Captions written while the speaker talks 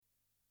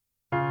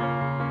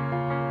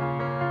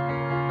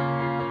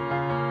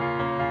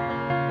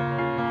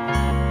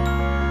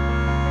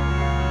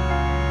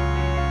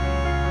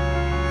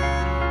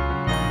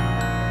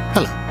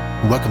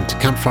welcome to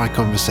Campfire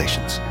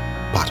Conversations,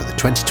 part of the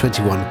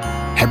 2021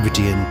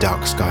 Hebridean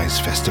Dark Skies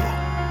Festival.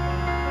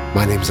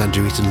 My name is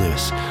Andrew Eaton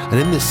Lewis, and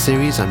in this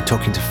series I'm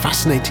talking to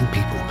fascinating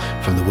people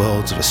from the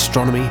worlds of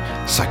astronomy,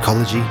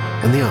 psychology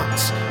and the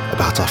arts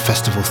about our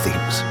festival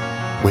themes: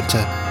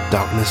 winter,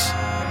 darkness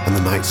and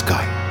the night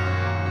sky.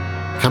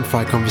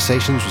 Campfire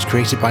Conversations was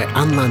created by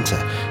Anne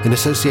Lanter in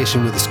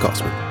association with The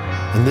Scotsman,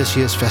 and this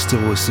year's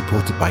festival is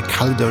supported by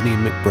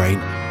Caledonian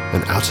McBrain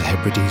and Outer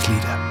Hebrides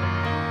Leader.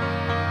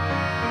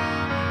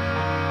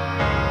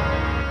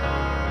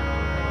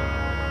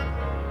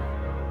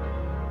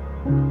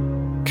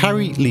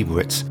 Carrie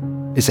Leibowitz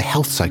is a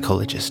health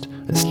psychologist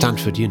at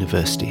Stanford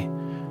University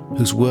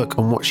whose work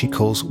on what she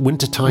calls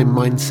wintertime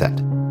mindset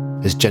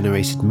has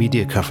generated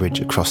media coverage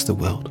across the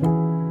world.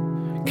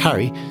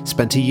 Carrie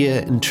spent a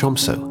year in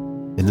Tromsø,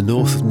 in the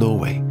north of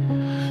Norway,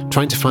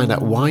 trying to find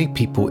out why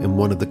people in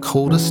one of the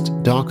coldest,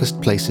 darkest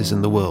places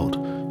in the world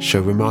show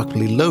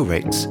remarkably low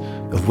rates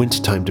of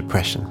wintertime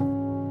depression.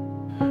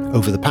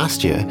 Over the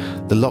past year,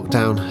 the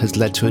lockdown has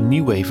led to a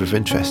new wave of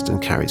interest in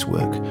Carrie's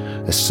work,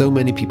 as so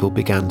many people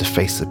began to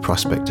face the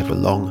prospect of a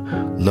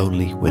long,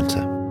 lonely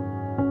winter.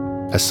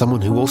 As someone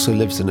who also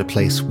lives in a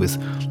place with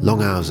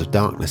long hours of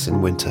darkness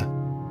in winter,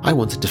 I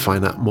wanted to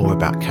find out more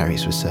about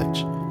Carrie's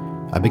research.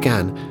 I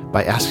began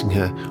by asking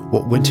her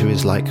what winter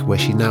is like where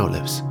she now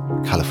lives,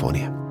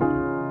 California.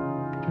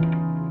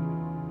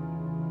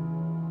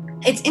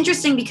 It's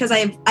interesting because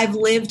I've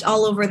lived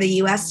all over the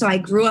U.S., so I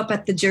grew up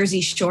at the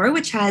Jersey Shore,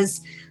 which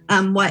has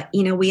what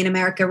we in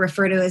America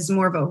refer to as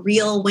more of a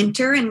real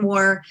winter and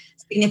more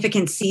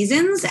significant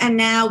seasons. And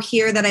now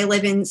here that I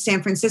live in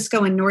San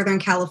Francisco in Northern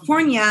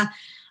California,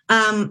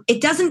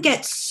 it doesn't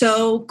get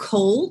so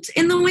cold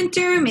in the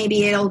winter.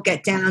 Maybe it'll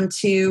get down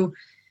to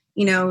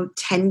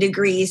 10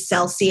 degrees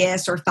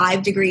Celsius or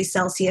 5 degrees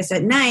Celsius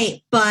at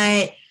night,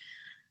 but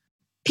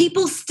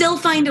people still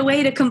find a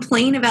way to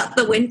complain about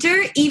the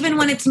winter, even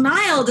when it's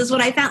mild, is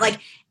what I found. Like,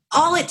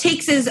 all it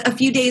takes is a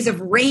few days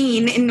of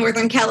rain in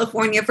Northern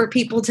California for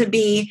people to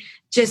be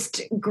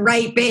just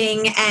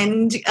griping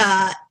and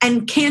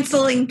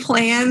canceling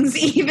plans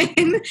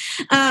even.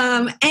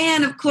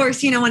 And of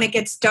course, when it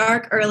gets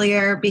dark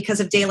earlier because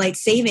of daylight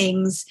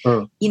savings,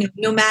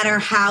 no matter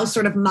how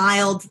sort of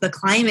mild the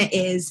climate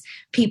is,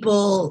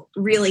 people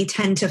really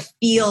tend to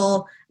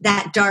feel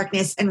that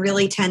darkness and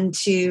really tend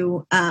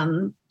to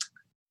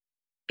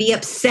be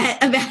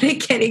upset about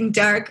it getting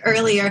dark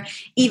earlier,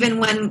 even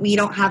when we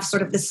don't have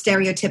sort of the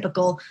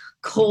stereotypical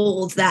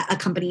cold that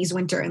accompanies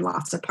winter in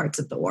lots of parts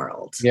of the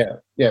world. Yeah.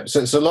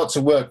 So lots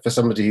of work for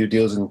somebody who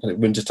deals in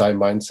wintertime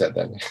mindset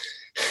then.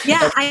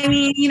 Yeah, I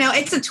mean,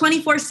 it's a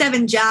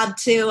 24/7 job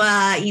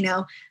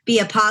to, be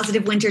a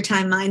positive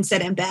wintertime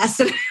mindset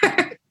ambassador.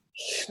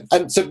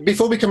 So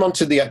before we come on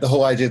to the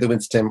whole idea of the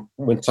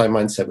wintertime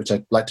mindset, which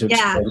I'd like to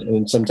explain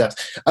in some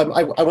depth, I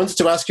wanted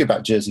to ask you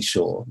about Jersey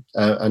Shore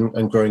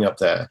and growing up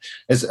there.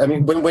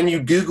 When you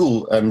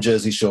Google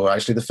Jersey Shore,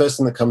 actually the first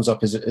thing that comes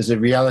up is a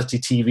reality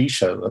TV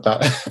show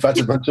about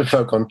a bunch of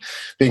folk on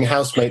being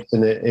housemates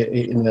in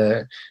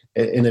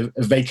a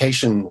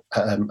vacation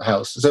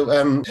house. So,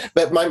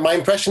 but my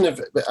impression of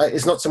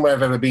it's not somewhere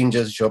I've ever been,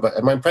 Jersey Shore,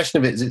 but my impression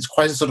of it is it's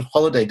quite a sort of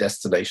holiday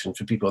destination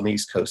for people on the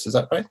East Coast. Is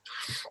that right?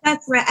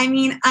 That's right. I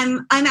mean,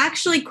 I'm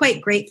actually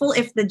quite grateful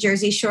if the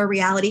Jersey Shore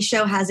reality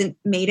show hasn't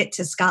made it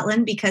to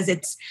Scotland, because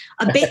it's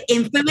a bit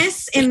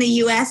infamous in the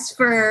US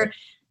for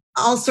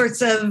all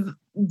sorts of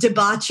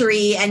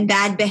debauchery and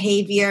bad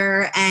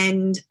behavior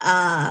and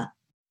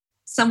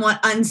somewhat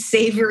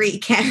unsavory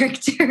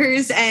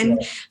characters.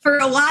 And for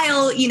a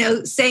while,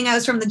 saying I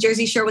was from the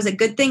Jersey Shore was a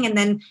good thing. And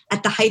then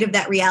at the height of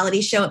that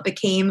reality show, it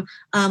became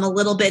a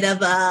little bit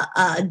of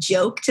a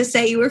joke to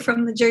say you were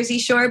from the Jersey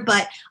Shore.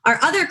 But our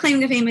other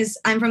claim to fame is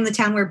I'm from the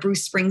town where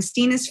Bruce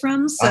Springsteen is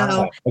from.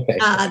 So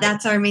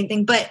that's our main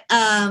thing. But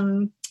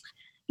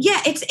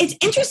it's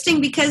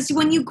interesting because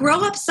when you grow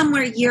up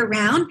somewhere year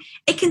round,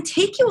 it can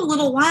take you a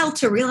little while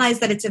to realize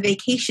that it's a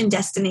vacation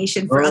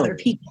destination for other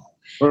people,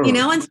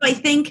 And so I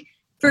think,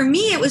 for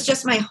me, it was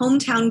just my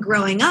hometown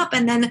growing up.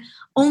 And then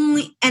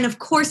of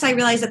course I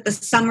realized that the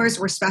summers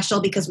were special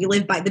because we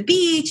live by the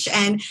beach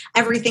and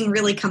everything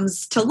really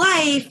comes to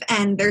life.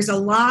 And there's a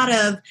lot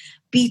of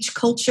beach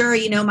culture.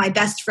 My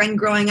best friend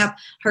growing up,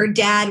 her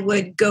dad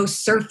would go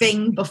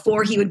surfing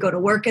before he would go to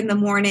work in the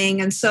morning.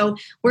 And so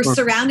we're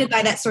surrounded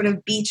by that sort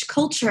of beach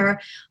culture.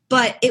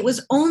 But it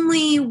was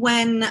only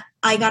when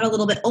I got a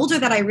little bit older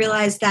that I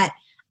realized that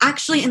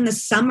actually in the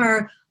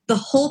summer, the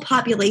whole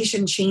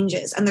population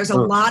changes. And there's a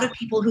lot of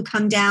people who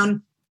come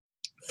down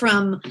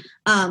from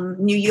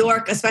New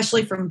York,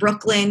 especially from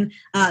Brooklyn.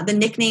 The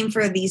nickname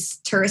for these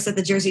tourists at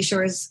the Jersey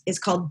Shore is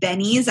called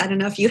Bennies. I don't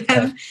know if you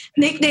have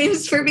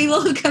nicknames for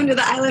people who come to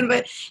the island,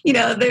 but,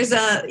 there's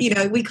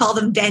we call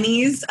them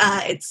Bennies.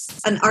 It's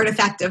an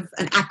artifact of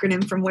an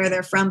acronym from where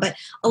they're from. But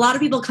a lot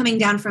of people coming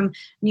down from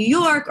New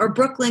York or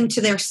Brooklyn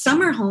to their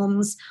summer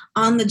homes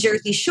on the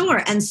Jersey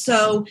Shore. And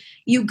so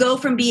you go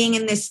from being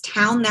in this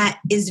town that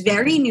is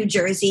very New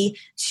Jersey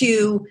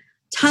to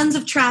tons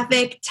of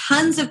traffic,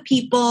 tons of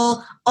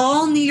people,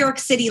 all New York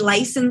City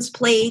license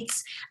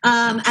plates,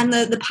 and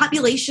the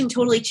population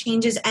totally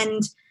changes.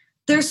 And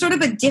there's sort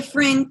of a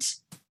different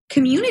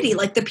community.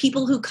 Like the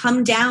people who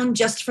come down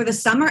just for the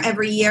summer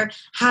every year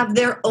have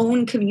their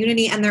own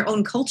community and their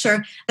own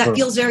culture that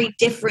feels very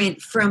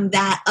different from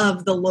that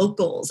of the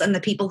locals and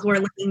the people who are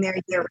living there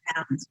year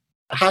round.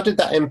 How did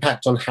that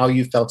impact on how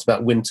you felt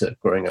about winter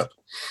growing up?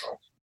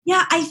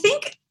 Yeah, I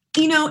think,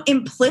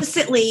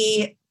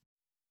 implicitly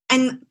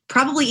and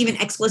probably even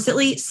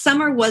explicitly,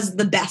 summer was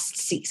the best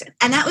season.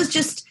 And that was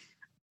just,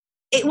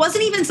 it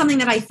wasn't even something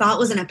that I thought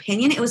was an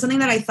opinion. It was something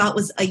that I thought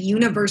was a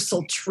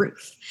universal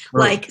truth.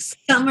 Right. Like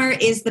summer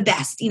is the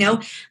best.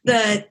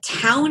 The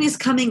town is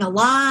coming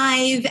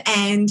alive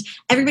and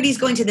everybody's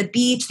going to the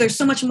beach. There's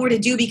so much more to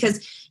do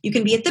because you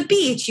can be at the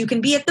beach, you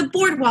can be at the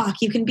boardwalk,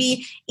 you can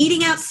be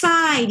eating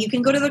outside, you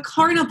can go to the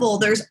carnival.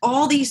 There's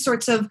all these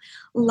sorts of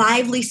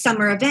lively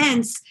summer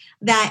events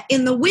that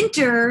in the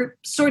winter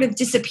sort of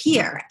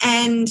disappear.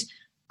 And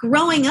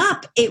growing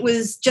up, it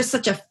was just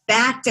such a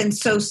fact and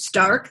so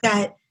stark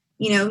that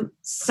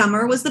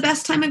summer was the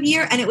best time of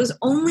year. And it was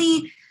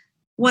only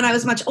when I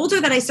was much older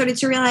that I started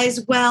to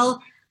realize,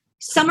 well,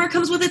 summer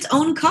comes with its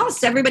own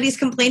costs. Everybody's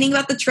complaining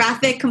about the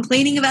traffic,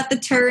 complaining about the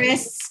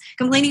tourists,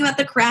 complaining about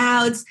the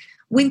crowds.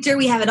 Winter,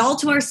 we have it all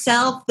to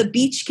ourselves. The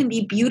beach can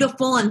be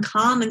beautiful and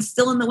calm and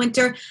still in the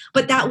winter,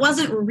 but that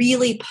wasn't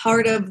really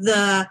part of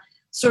the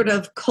sort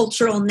of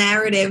cultural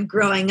narrative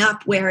growing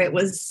up where it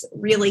was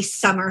really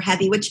summer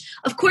heavy, which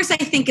of course I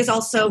think is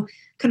also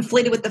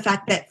conflated with the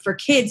fact that for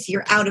kids,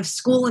 you're out of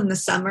school in the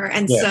summer.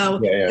 And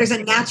there's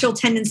a natural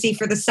tendency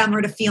for the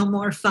summer to feel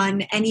more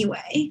fun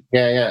anyway.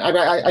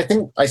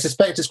 I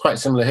suspect it's quite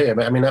similar here.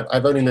 I mean,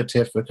 I've only lived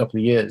here for a couple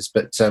of years,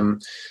 but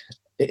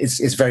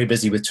it's very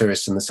busy with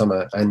tourists in the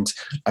summer. And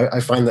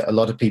I find that a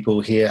lot of people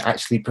here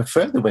actually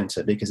prefer the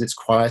winter because it's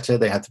quieter.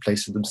 They have the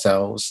place for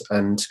themselves.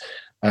 And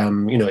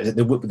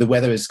the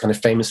weather is kind of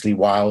famously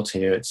wild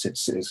here.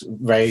 It's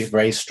very,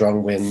 very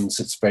strong winds.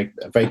 It's very,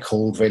 very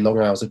cold, very long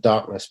hours of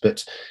darkness.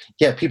 But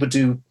yeah, people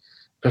do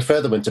prefer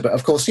the winter. But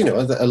of course, a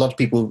lot of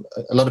people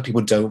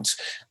don't.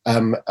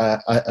 A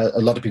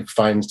lot of people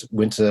find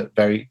winter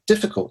very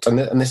difficult. And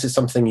this is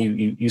something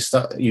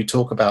you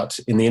talk about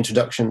in the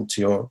introduction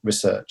to your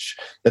research,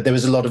 that there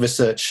is a lot of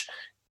research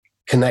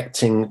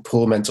connecting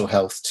poor mental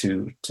health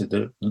to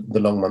the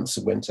long months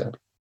of winter.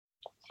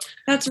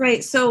 That's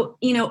right. So,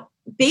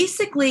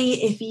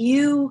 basically, if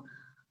you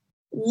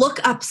look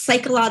up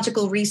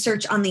psychological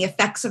research on the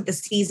effects of the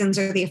seasons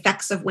or the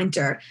effects of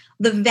winter,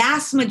 the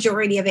vast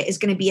majority of it is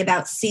going to be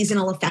about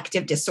seasonal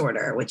affective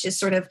disorder, which is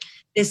sort of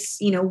this,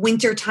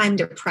 wintertime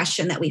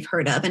depression that we've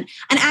heard of. And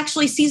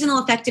actually seasonal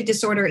affective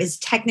disorder is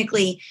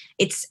technically,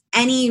 it's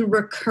any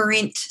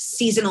recurrent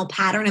seasonal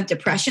pattern of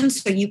depression.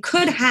 So you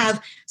could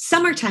have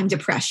summertime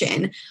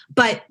depression,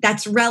 but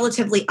that's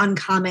relatively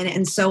uncommon.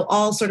 And so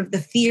all sort of the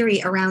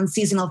theory around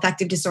seasonal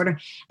affective disorder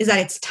is that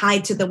it's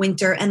tied to the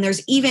winter. And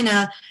there's even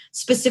a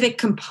specific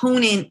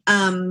component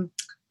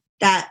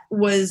that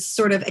was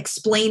sort of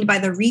explained by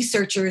the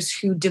researchers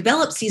who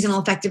developed seasonal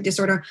affective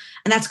disorder,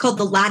 and that's called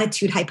the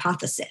latitude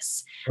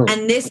hypothesis.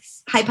 And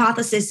this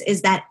hypothesis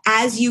is that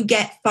as you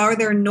get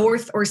farther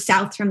north or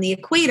south from the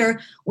equator,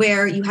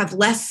 where you have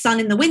less sun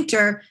in the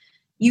winter,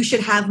 you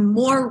should have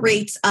more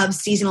rates of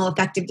seasonal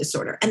affective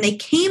disorder. And they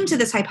came to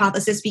this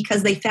hypothesis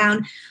because they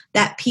found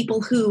that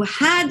people who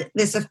had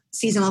this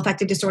seasonal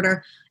affective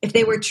disorder, if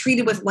they were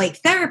treated with light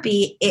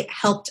therapy, it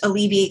helped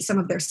alleviate some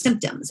of their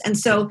symptoms. And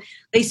so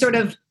they sort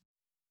of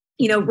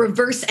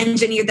reverse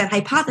engineered that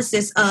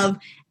hypothesis of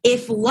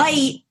if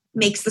light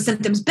makes the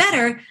symptoms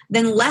better,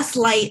 then less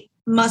light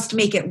must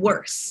make it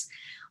worse,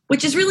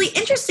 which is really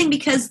interesting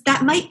because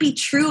that might be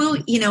true,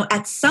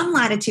 at some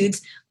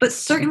latitudes, but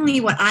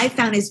certainly what I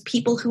found is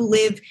people who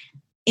live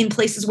in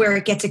places where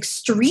it gets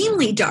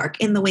extremely dark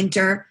in the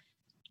winter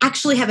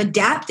actually have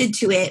adapted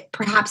to it,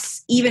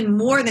 perhaps even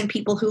more than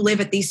people who live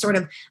at these sort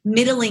of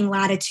middling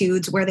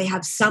latitudes where they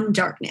have some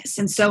darkness.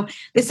 And so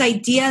this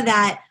idea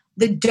that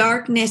the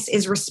darkness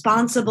is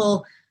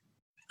responsible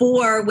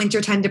for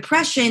wintertime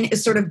depression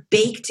is sort of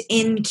baked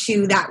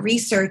into that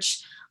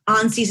research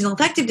on seasonal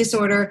affective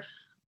disorder.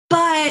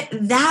 But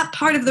that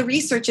part of the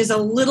research is a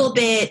little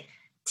bit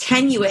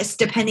tenuous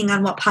depending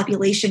on what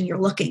population you're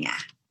looking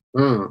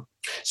at.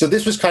 So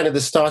this was kind of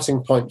the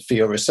starting point for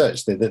your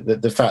research,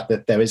 the fact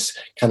that there is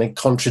kind of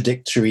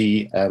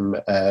contradictory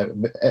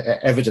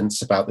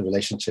evidence about the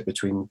relationship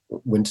between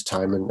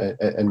wintertime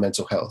and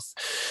mental health.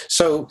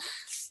 So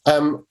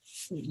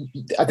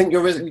I think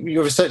your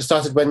research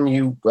started when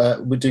you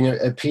were doing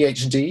a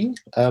PhD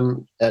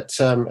at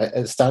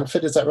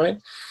Stanford, is that right?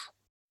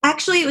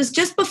 Actually, it was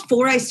just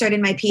before I started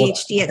my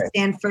PhD at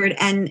Stanford.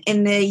 And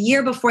in the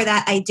year before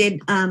that, I did,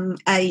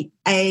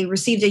 I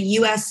received a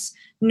U.S.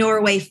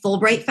 Norway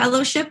Fulbright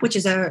Fellowship, which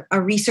is a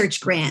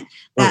research grant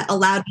that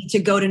allowed me to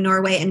go to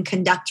Norway and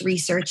conduct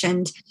research.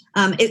 And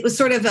it was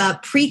sort of a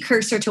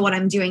precursor to what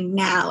I'm doing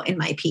now in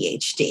my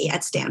PhD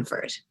at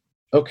Stanford.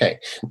 Okay.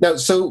 Now,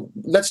 so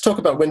let's talk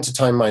about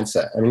wintertime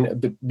mindset. I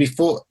mean,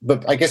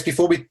 but I guess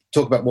before we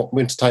talk about what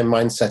wintertime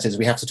mindset is,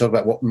 we have to talk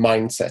about what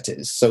mindset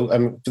is. So,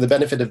 for the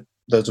benefit of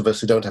those of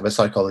us who don't have a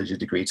psychology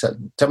degree,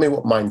 tell me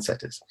what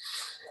mindset is.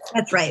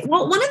 That's right.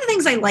 Well, one of the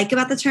things I like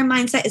about the term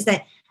mindset is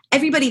that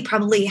everybody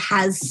probably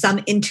has some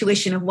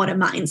intuition of what a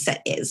mindset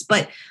is,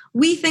 but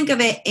we think of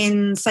it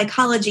in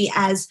psychology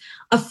as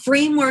a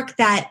framework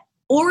that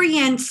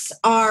orients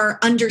our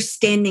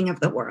understanding of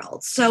the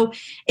world. So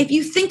if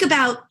you think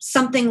about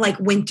something like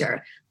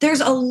winter,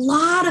 there's a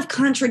lot of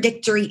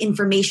contradictory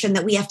information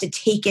that we have to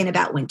take in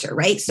about winter,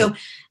 right? So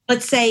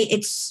let's say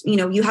it's,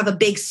 you have a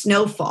big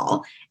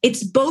snowfall.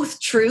 It's both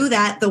true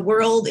that the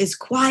world is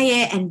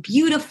quiet and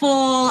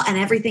beautiful and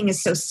everything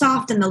is so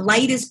soft and the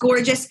light is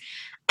gorgeous,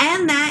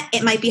 and that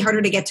it might be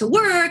harder to get to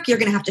work. You're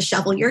going to have to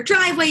shovel your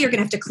driveway. You're going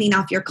to have to clean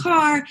off your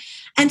car.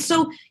 And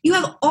so you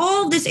have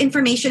all this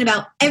information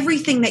about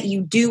everything that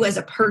you do as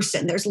a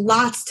person. There's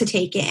lots to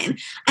take in.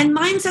 And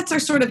mindsets are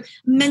sort of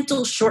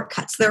mental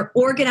shortcuts. They're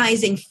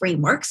organizing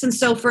frameworks. And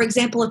so, for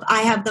example, if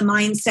I have the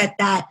mindset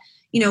that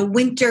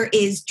winter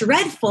is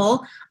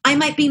dreadful, I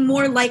might be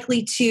more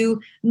likely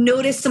to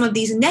notice some of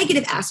these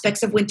negative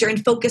aspects of winter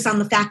and focus on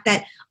the fact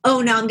that,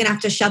 oh, now I'm going to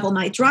have to shovel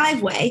my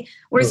driveway.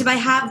 Whereas if I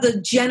have the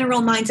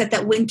general mindset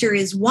that winter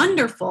is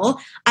wonderful,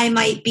 I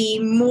might be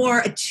more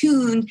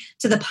attuned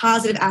to the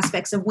positive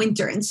aspects of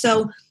winter. And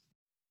so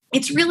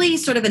it's really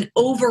sort of an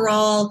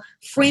overall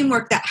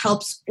framework that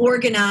helps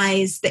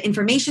organize the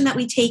information that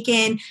we take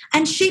in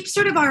and shape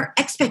sort of our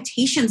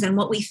expectations and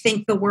what we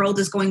think the world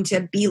is going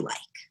to be like.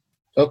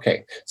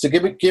 Okay, so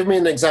give me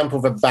an example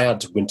of a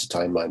bad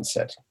wintertime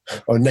mindset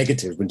or a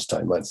negative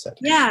wintertime mindset.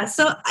 Yeah,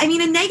 so I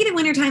mean, a negative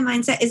wintertime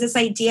mindset is this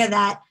idea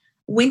that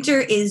winter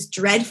is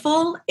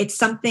dreadful. It's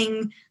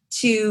something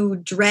to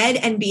dread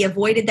and be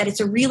avoided, that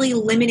it's a really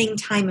limiting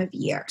time of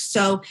year.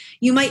 So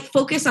you might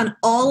focus on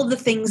all of the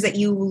things that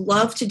you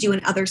love to do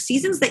in other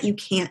seasons that you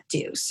can't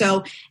do.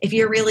 So if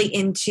you're really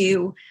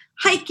into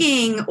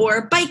hiking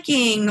or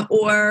biking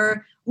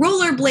or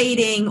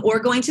rollerblading or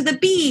going to the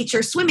beach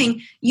or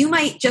swimming, you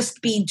might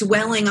just be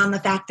dwelling on the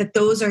fact that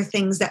those are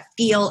things that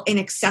feel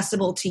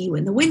inaccessible to you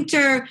in the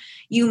winter.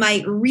 You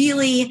might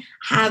really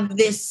have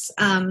this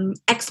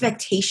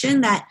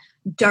expectation that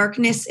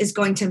darkness is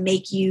going to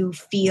make you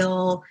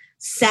feel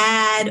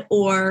sad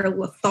or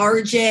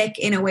lethargic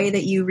in a way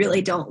that you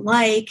really don't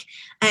like.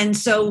 And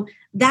so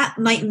that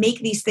might make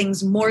these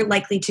things more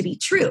likely to be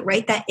true,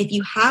 right? That if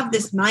you have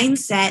this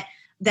mindset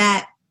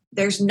that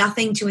there's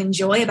nothing to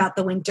enjoy about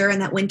the winter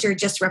and that winter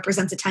just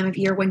represents a time of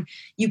year when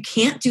you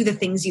can't do the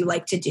things you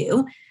like to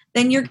do,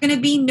 then you're going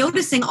to be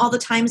noticing all the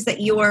times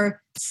that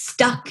you're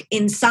stuck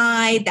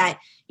inside, that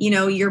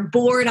you're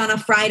bored on a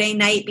Friday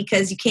night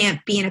because you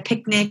can't be in a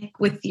picnic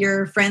with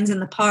your friends in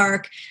the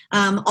park,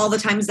 all the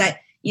times that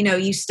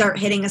you start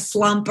hitting a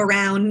slump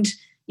around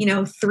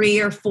 3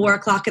 or 4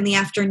 o'clock in the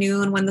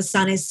afternoon when the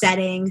sun is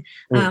setting,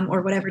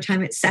 or whatever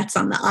time it sets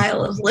on the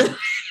Isle of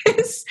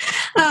Lewis.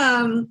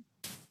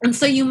 And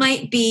so you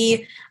might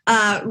be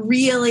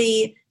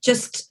really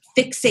just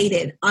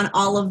fixated on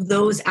all of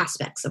those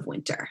aspects of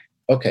winter.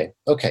 Okay.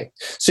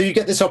 So you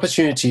get this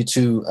opportunity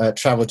to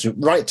travel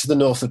right to the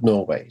north of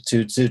Norway,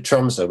 to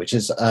Tromsø, which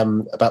is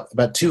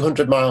about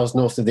 200 miles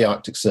north of the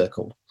Arctic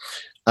Circle.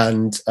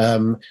 And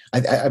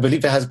I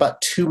believe it has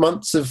about 2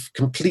 months of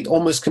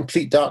almost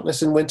complete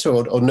darkness in winter,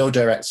 or no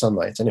direct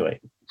sunlight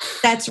anyway.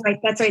 That's right.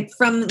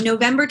 From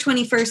November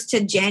 21st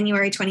to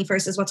January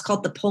 21st is what's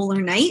called the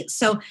polar night.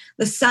 So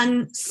the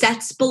sun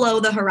sets below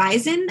the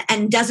horizon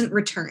and doesn't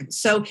return.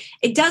 So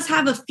it does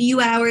have a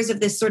few hours of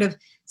this sort of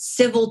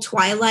civil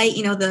twilight,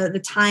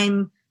 the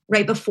time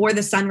right before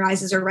the sun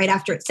rises or right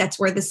after it sets,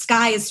 where the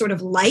sky is sort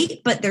of light,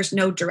 but there's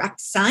no direct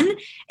sun.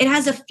 It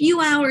has a few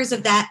hours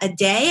of that a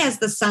day as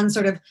the sun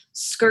sort of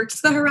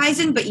skirts the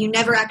horizon, but you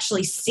never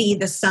actually see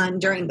the sun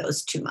during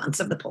those 2 months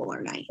of the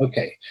polar night.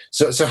 Okay.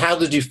 So how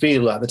did you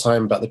feel at the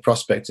time about the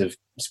prospect of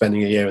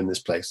spending a year in this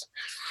place?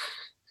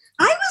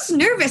 I was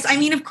nervous. I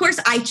mean, of course,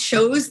 I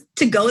chose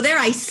to go there.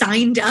 I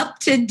signed up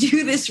to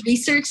do this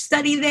research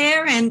study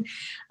there, and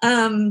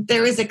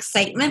there was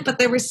excitement, but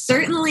there was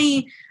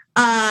certainly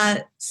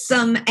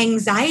some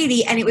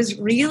anxiety, and it was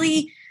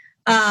really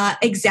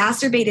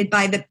exacerbated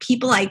by the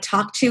people I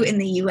talked to in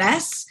the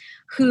US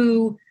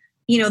who,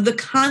 the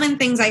common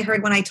things I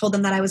heard when I told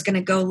them that I was going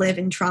to go live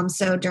in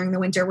Tromsø during the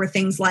winter were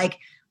things like,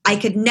 I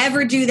could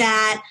never do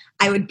that.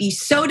 I would be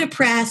so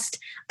depressed.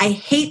 I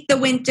hate the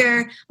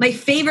winter. My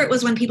favorite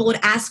was when people would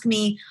ask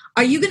me,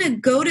 are you going to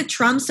go to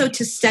Tromsø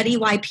to study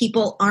why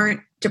people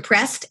aren't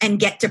depressed and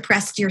get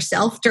depressed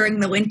yourself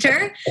during the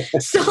winter?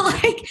 So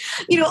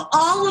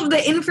all of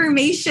the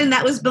information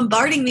that was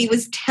bombarding me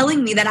was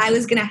telling me that I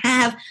was going to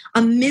have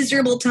a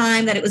miserable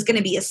time, that it was going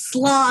to be a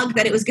slog,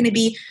 that it was going to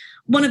be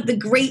one of the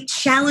great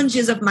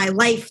challenges of my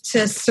life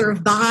to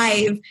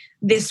survive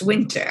this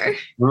winter.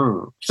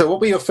 So what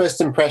were your first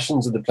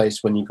impressions of the place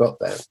when you got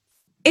there?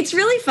 It's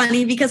really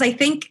funny because I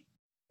think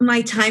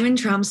my time in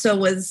Tromsø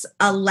was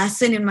a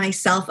lesson in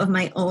myself of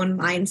my own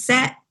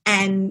mindset.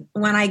 And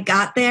when I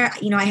got there,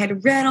 I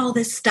had read all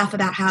this stuff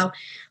about how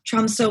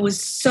Tromsø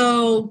was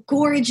so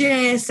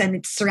gorgeous and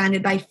it's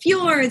surrounded by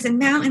fjords and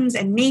mountains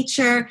and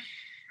nature.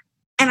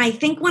 And I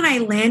think when I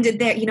landed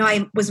there,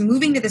 I was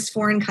moving to this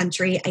foreign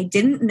country. I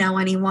didn't know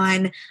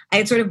anyone. I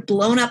had sort of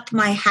blown up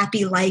my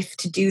happy life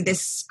to do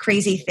this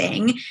crazy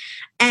thing.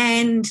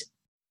 And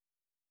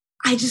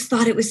I just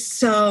thought it was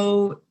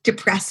so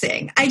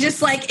depressing.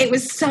 It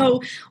was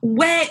so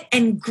wet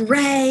and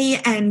gray.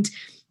 And,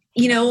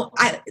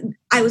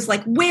 I was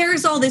like,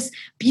 where's all this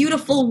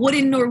beautiful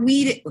wooden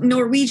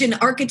Norwegian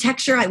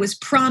architecture I was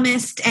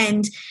promised?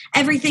 And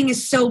everything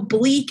is so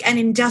bleak and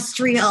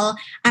industrial.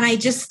 And I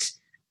just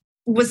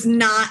was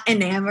not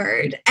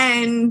enamored.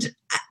 And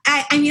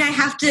I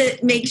have to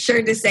make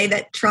sure to say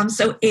that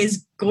Tromsø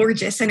is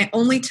gorgeous. And it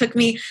only took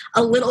me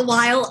a little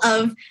while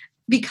of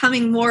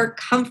becoming more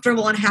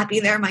comfortable and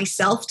happy there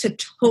myself to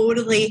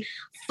totally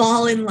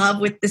fall in love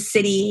with the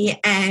city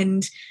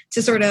and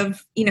to sort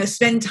of,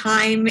 spend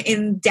time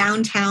in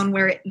downtown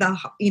where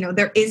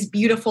there is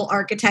beautiful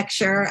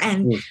architecture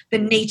and the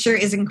nature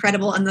is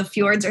incredible and the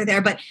fjords are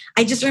there. But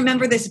I just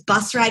remember this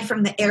bus ride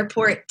from the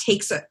airport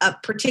takes a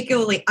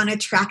particularly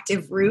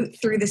unattractive route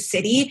through the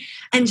city,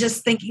 and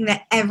just thinking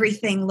that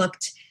everything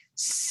looked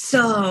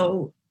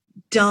so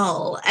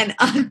dull and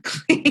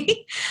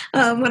ugly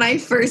when I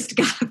first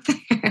got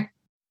there.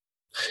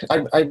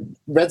 I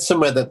read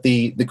somewhere that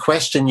the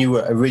question you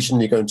were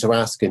originally going to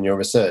ask in your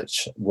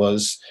research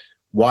was,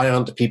 why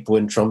aren't people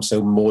in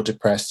Tromsø more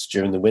depressed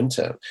during the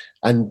winter?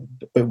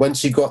 But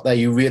once you got there,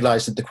 you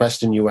realized that the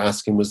question you were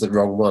asking was the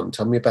wrong one.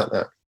 Tell me about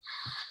that.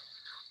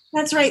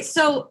 That's right.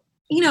 So,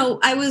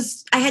 I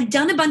had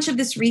done a bunch of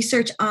this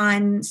research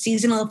on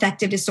seasonal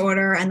affective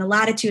disorder and the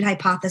latitude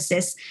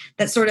hypothesis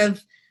that sort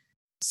of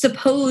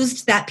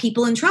supposed that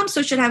people in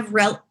Tromsø should have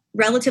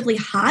relatively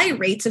high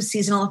rates of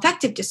seasonal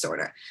affective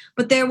disorder.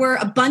 But there were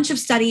a bunch of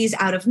studies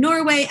out of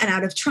Norway and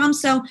out of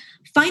Tromsø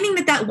finding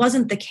that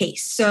wasn't the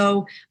case.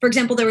 So, for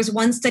example, there was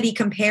one study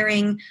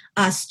comparing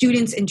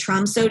students in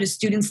Tromsø to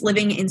students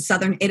living in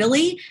southern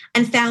Italy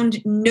and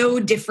found no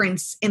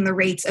difference in the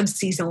rates of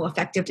seasonal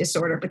affective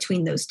disorder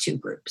between those two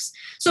groups.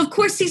 So, of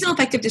course, seasonal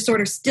affective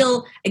disorder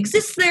still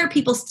exists there.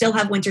 People still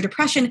have winter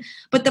depression.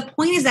 But the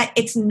point is that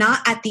it's not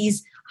at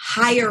these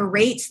higher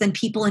rates than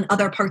people in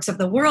other parts of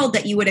the world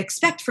that you would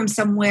expect from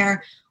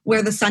somewhere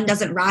where the sun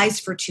doesn't rise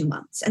for 2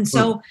 months. And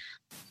so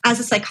as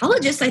a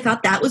psychologist, I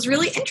thought that was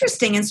really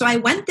interesting. And so I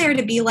went there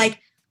to be like,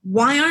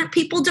 why aren't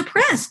people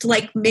depressed?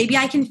 Like, maybe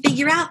I can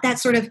figure out that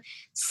sort of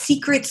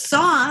secret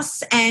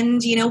sauce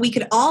and, we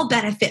could all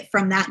benefit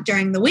from that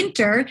during the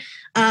winter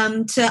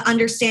to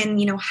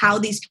understand, how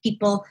these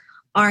people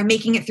are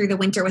making it through the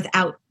winter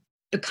without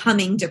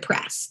becoming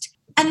depressed.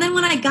 And then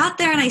when I got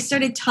there and I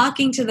started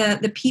talking to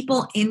the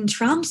people in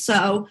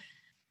Tromsø,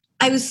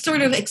 I was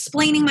sort of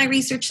explaining my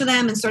research to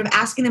them and sort of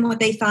asking them what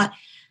they thought.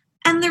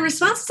 And the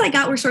responses I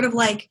got were sort of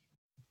like,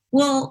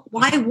 well,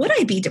 why would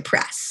I be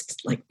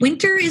depressed? Like,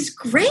 winter is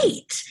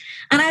great.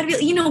 And I'd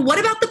be, what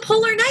about the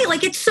polar night?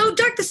 Like, it's so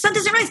dark, the sun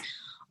doesn't rise.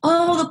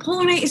 Oh, the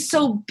polar night is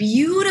so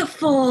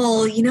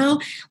beautiful.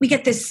 We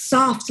get this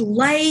soft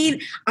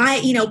light.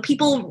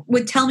 People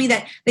would tell me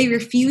that they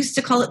refuse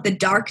to call it the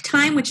dark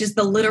time, which is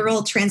the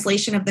literal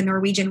translation of the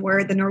Norwegian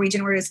word. The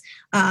Norwegian word is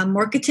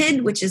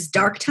mørketid, which is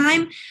dark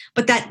time,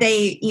 but that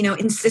they,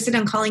 insisted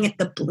on calling it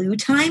the blue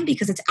time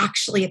because it's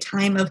actually a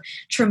time of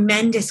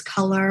tremendous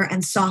color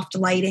and soft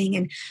lighting.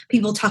 And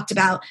people talked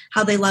about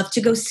how they love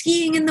to go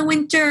skiing in the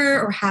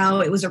winter, or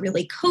how it was a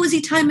really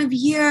cozy time of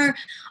year,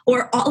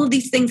 or all of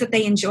these things that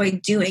they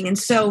enjoyed doing. And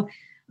so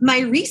my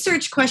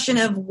research question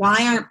of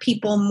why aren't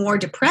people more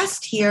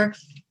depressed here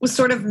was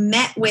sort of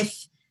met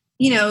with,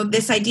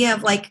 this idea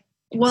of like,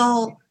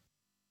 well,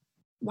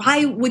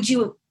 why would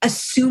you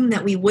assume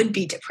that we would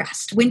be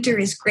depressed? Winter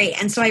is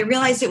great. And so I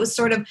realized it was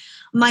sort of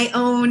my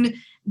own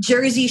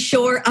Jersey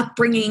Shore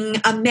upbringing,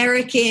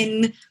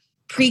 American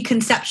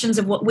preconceptions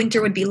of what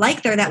winter would be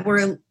like there that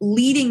were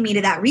leading me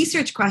to that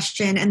research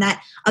question. And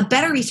that a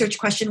better research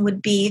question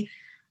would be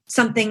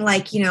something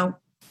like,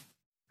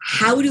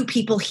 how do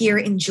people here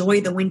enjoy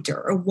the winter?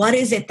 Or what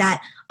is it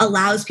that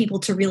allows people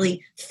to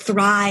really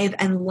thrive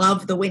and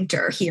love the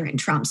winter here in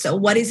Tromsø?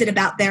 What is it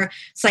about their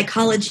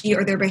psychology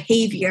or their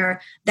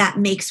behavior that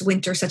makes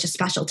winter such a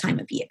special time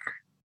of year?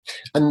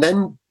 And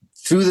then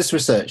through this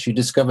research, you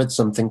discovered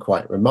something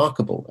quite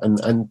remarkable.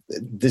 And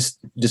this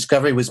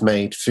discovery was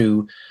made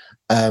through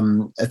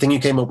a thing you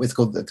came up with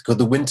called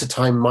the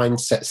Wintertime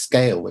Mindset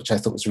Scale, which I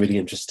thought was really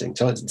interesting.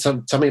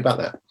 Tell me about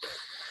that.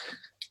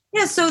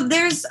 Yeah, so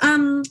there's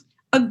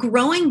a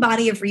growing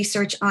body of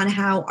research on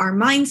how our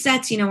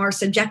mindsets, our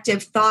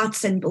subjective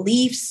thoughts and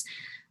beliefs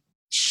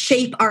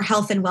shape our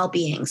health and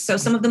well-being. So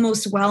some of the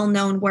most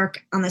well-known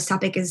work on this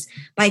topic is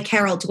by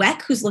Carol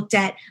Dweck, who's looked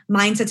at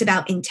mindsets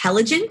about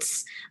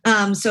intelligence.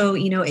 So,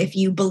 if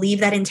you believe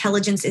that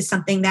intelligence is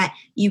something that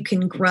you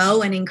can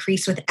grow and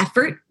increase with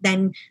effort,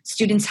 then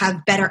students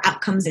have better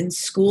outcomes in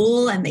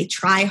school and they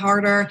try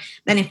harder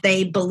than if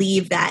they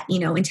believe that,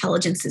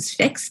 intelligence is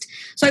fixed.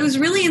 So I was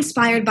really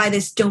inspired by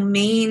this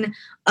domain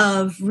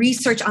of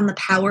research on the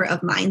power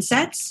of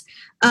mindsets.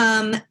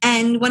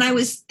 And when I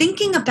was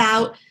thinking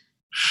about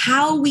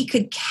how we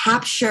could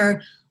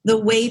capture the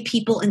way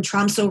people in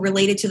Tromsø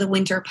related to the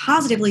winter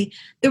positively,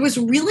 there was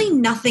really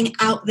nothing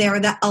out there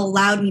that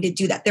allowed me to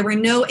do that. There were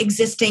no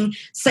existing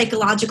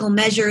psychological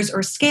measures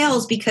or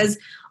scales because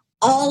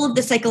all of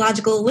the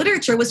psychological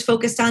literature was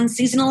focused on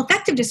seasonal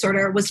affective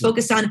disorder, was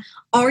focused on,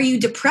 are you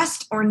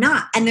depressed or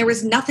not? And there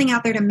was nothing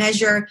out there to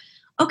measure,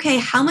 okay,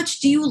 how much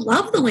do you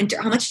love the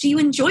winter? How much do you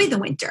enjoy the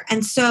winter?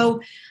 And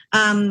so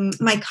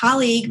my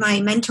colleague,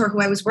 my mentor who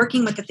I was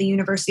working with at the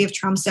University of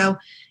Tromsø,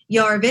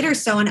 Jar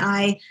Vittersø, and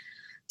I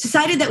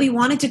decided that we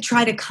wanted to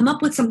try to come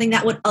up with something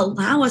that would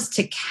allow us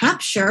to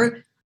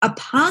capture a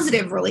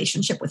positive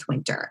relationship with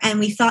winter. And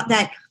we thought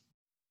that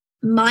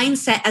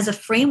mindset as a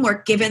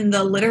framework, given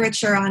the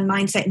literature on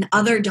mindset in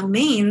other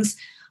domains,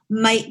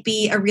 might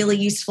be a really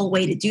useful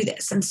way to do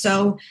this. And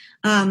so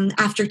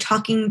after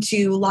talking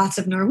to lots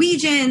of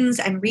Norwegians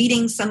and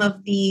reading some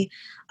of the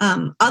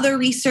other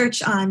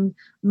research on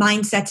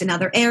mindsets in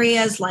other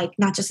areas, like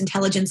not just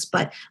intelligence,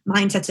 but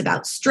mindsets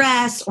about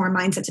stress or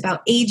mindsets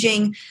about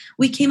aging,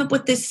 we came up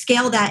with this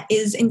scale that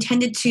is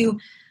intended to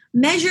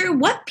measure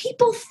what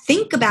people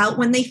think about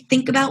when they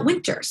think about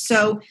winter.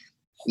 So,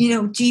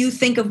 do you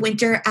think of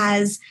winter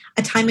as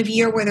a time of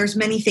year where there's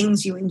many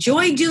things you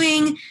enjoy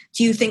doing?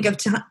 Do you think of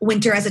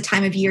winter as a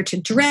time of year to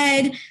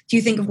dread? Do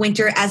you think of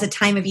winter as a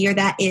time of year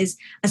that is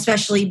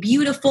especially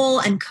beautiful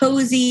and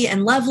cozy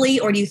and lovely?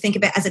 Or do you think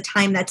of it as a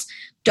time that's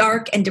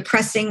dark and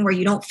depressing where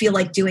you don't feel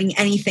like doing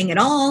anything at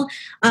all?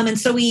 And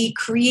so we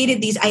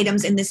created these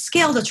items in this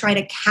scale to try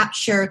to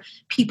capture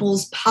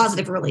people's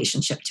positive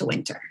relationship to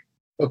winter.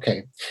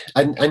 Okay.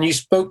 And you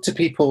spoke to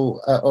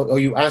people, or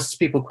you asked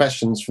people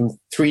questions from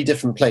 3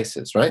 different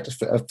places, right?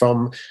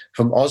 From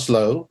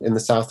Oslo in the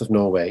south of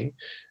Norway,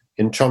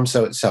 in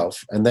Tromsø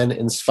itself, and then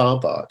in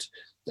Svalbard.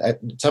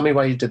 Tell me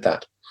why you did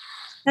that.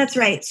 That's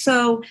right.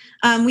 So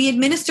we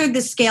administered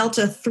this scale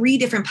to 3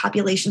 different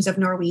populations of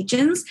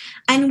Norwegians,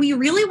 and we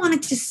really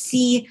wanted to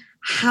see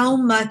how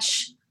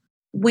much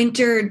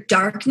winter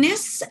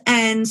darkness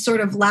and sort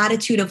of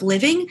latitude of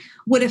living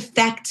would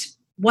affect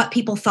what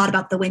people thought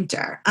about the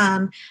winter.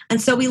 And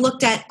so we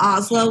looked at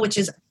Oslo, which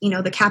is,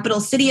 the capital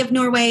city of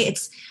Norway.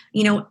 It's,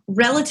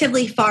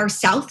 relatively far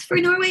south for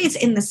Norway. It's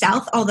in the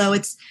south, although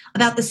it's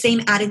about the same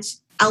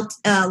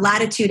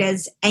latitude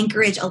as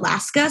Anchorage,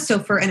 Alaska. So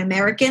for an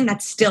American,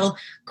 that's still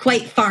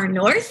quite far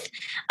north.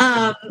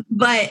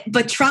 But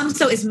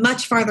Tromsø is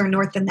much farther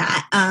north than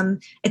that.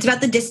 It's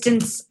about the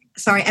distance.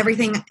 Sorry,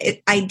 everything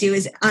I do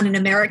is on an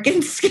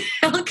American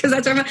scale because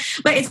that's where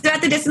but it's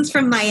about the distance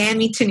from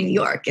Miami to New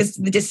York is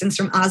the distance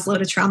from Oslo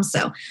to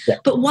Tromsø. Yeah.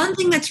 But one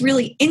thing that's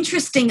really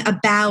interesting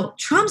about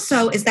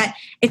Tromsø is that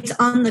it's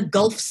on the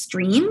Gulf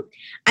Stream.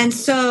 And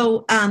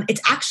so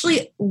it's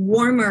actually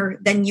warmer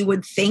than you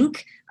would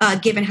think,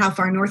 given how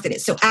far north it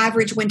is. So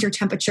average winter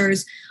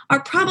temperatures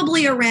are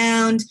probably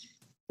around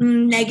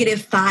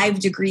 -5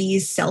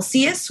 degrees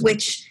Celsius,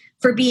 which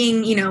for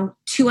being,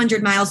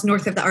 200 miles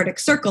north of the Arctic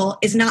Circle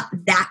is not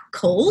that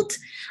cold.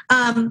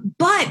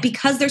 But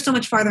because they're so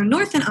much farther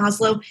north than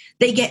Oslo,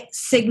 they get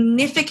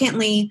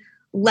significantly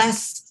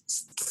less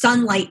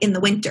sunlight in the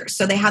winter.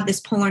 So they have this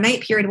polar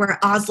night period where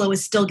Oslo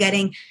is still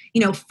getting,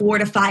 4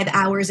 to 5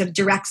 hours of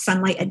direct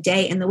sunlight a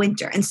day in the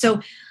winter. And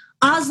so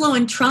Oslo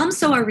and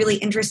Tromsø are really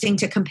interesting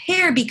to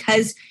compare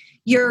because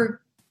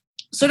you're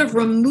sort of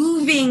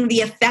removing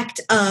the effect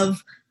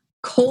of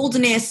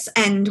coldness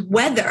and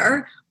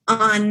weather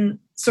on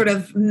sort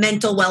of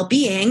mental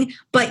well-being,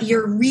 but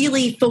you're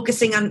really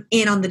focusing on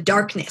the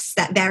darkness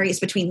that varies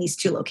between these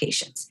 2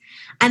 locations.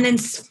 And then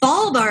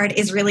Svalbard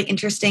is really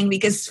interesting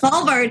because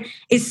Svalbard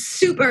is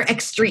super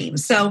extreme.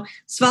 So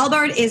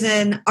Svalbard is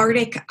an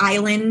Arctic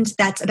island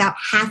that's about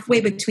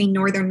halfway between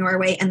northern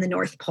Norway and the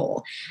North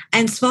Pole.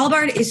 And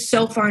Svalbard is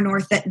so far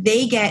north that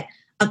they get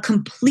a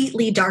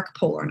completely dark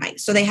polar night.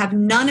 So they have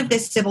none of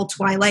this civil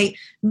twilight,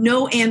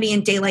 no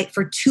ambient daylight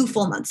for 2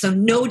 full months. So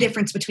no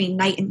difference between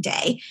night and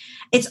day.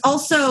 It's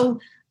also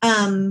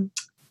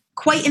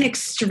quite an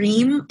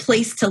extreme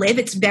place to live.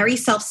 It's very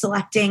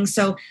self-selecting.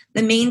 So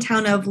the main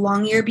town of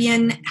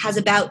Longyearbyen has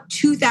about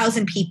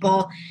 2,000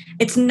 people.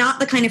 It's not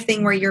the kind of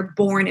thing where you're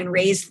born and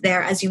raised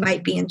there as you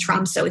might be in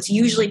Tromsø. It's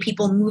usually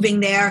people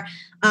moving there,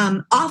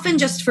 often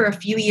just for a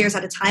few years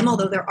at a time,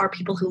 although there are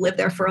people who live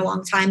there for a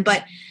long time.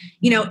 But,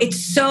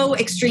 it's so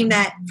extreme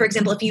that, for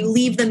example, if you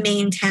leave the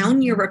main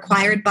town, you're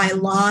required by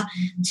law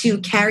to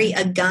carry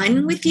a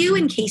gun with you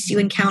in case you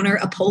encounter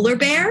a polar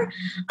bear.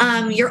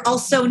 You're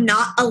also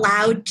not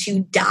allowed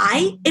to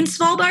die in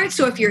Svalbard.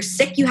 So if you're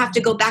sick, you have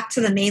to go back to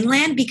the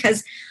mainland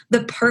because the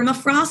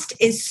permafrost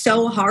is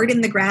so hard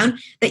in the ground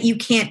that you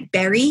can't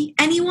bury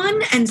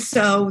anyone. And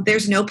so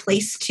there's no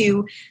place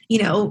to,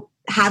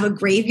 have a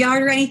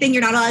graveyard or anything.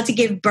 You're not allowed to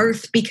give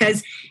birth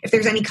because if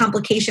there's any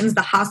complications,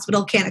 the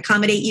hospital can't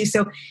accommodate you.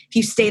 So if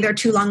you stay there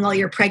too long while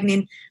you're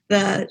pregnant,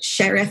 the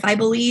sheriff, I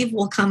believe,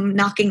 will come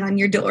knocking on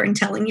your door and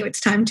telling you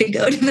it's time to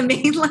go to the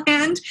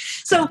mainland.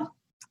 So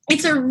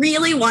it's a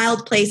really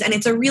wild place, and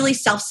it's a really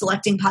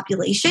self-selecting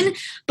population,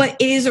 but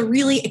it is a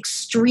really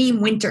extreme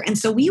winter. And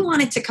so we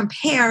wanted to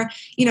compare,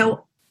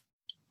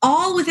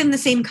 all within the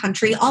same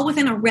country, all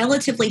within a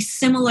relatively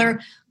similar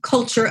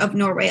culture of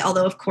Norway,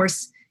 although, of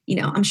course,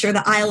 I'm sure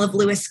the Isle of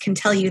Lewis can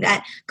tell you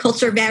that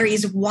culture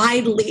varies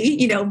widely,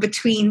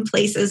 between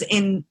places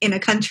in a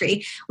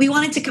country. We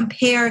wanted to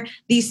compare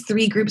these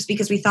three groups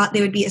because we thought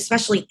they would be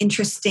especially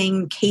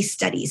interesting case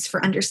studies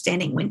for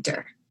understanding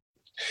winter.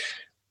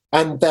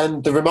 And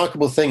then the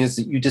remarkable thing is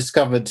that you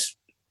discovered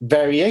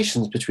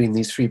variations between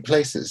these three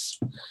places.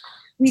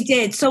 We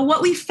did. So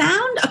what we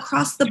found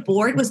across the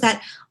board was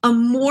that a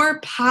more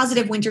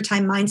positive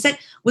wintertime mindset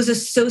was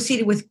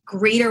associated with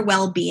greater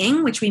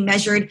well-being, which we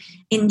measured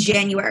in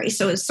January.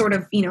 So it's sort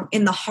of,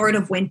 in the heart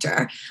of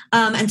winter.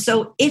 And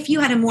so if you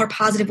had a more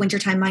positive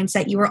wintertime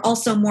mindset, you were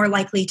also more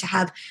likely to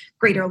have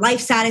greater life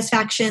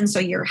satisfaction. So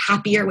you're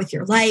happier with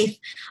your life.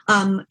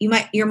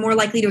 You're more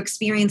likely to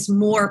experience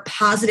more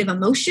positive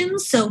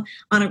emotions. So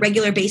on a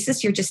regular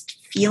basis, you're just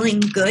feeling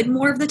good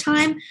more of the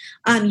time.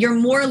 You're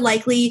more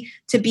likely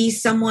to be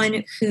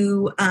someone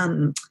who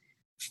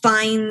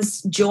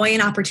finds joy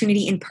and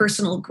opportunity in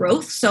personal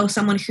growth. So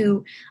someone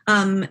who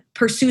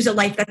pursues a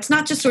life that's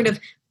not just sort of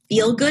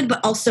feel good, but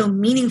also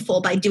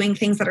meaningful by doing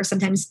things that are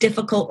sometimes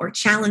difficult or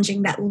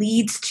challenging that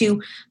leads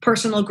to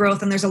personal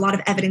growth. And there's a lot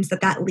of evidence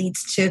that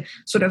leads to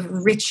sort of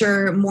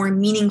richer, more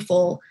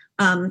meaningful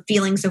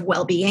feelings of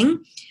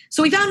well-being.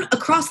 So we found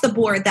across the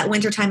board that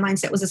wintertime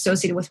mindset was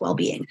associated with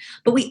well-being.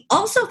 But we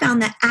also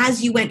found that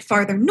as you went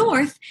farther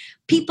north,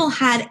 people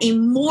had a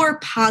more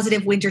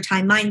positive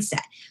wintertime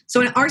mindset. So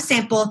in our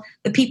sample,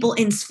 the people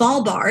in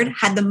Svalbard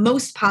had the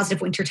most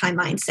positive wintertime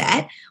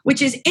mindset,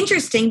 which is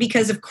interesting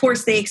because, of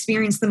course, they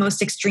experienced the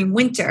most extreme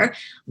winter,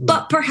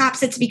 but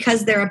perhaps it's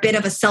because they're a bit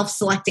of a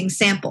self-selecting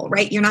sample,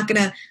 right? You're not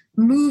going to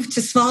move to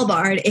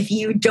Svalbard if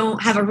you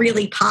don't have a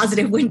really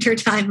positive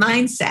wintertime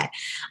mindset.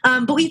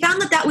 But we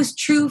found that was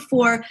true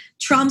for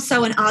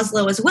Tromsø and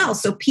Oslo as well.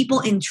 So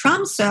people in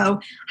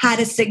Tromsø had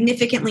a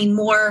significantly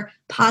more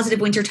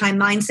positive wintertime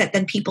mindset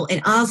than people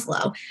in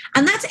Oslo.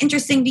 And that's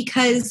interesting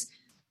because,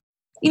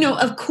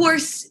 of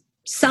course,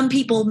 some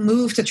people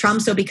move to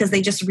Tromsø because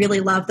they just really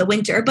love the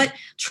winter, but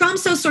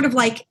Tromsø is sort of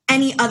like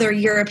any other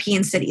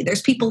European city.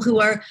 There's people who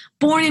are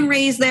born and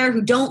raised there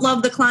who don't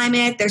love the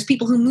climate. There's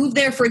people who move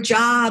there for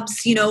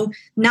jobs,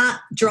 not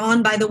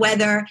drawn by the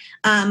weather.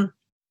 And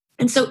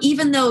so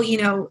even though,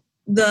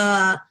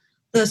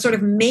 the sort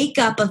of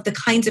makeup of the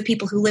kinds of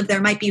people who live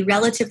there might be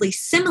relatively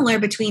similar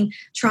between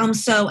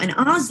Tromsø and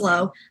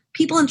Oslo,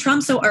 people in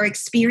Tromsø are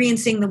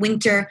experiencing the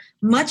winter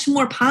much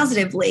more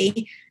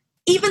positively,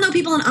 even though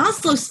people in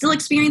Oslo still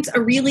experience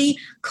a really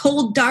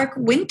cold, dark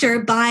winter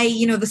by,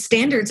 the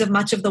standards of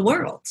much of the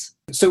world.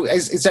 So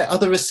is there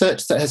other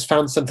research that has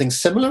found something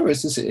similar, or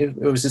is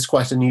this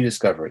quite a new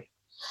discovery?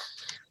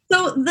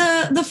 So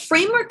the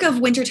framework of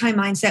wintertime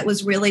mindset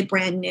was really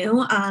brand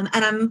new, and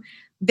I'm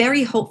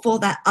very hopeful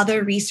that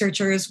other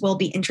researchers will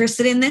be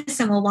interested in this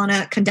and will want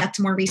to conduct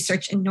more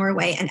research in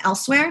Norway and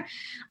elsewhere.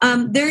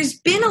 There's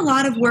been a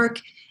lot of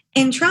work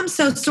in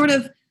Tromsø sort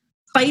of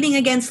fighting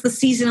against the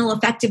seasonal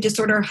affective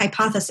disorder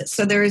hypothesis.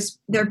 So there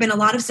have been a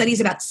lot of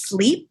studies about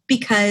sleep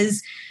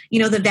because,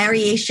 the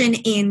variation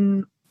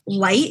in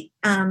light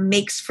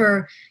makes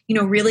for,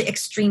 really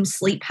extreme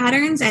sleep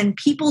patterns. And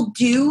people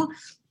do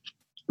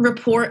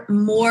report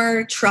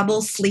more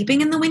trouble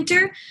sleeping in the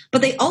winter,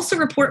 but they also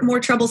report more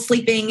trouble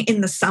sleeping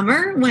in the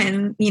summer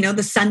when,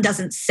 the sun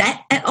doesn't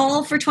set at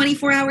all for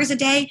 24 hours a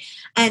day.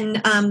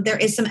 And there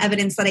is some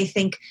evidence that I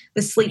think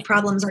the sleep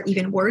problems are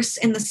even worse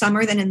in the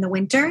summer than in the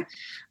winter.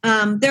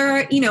 There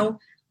are,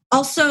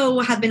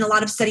 also have been a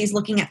lot of studies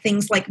looking at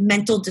things like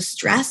mental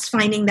distress,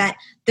 finding that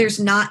there's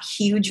not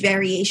huge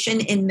variation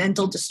in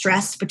mental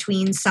distress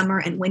between summer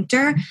and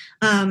winter.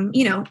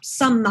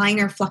 Some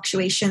minor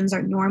fluctuations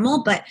are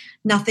normal, but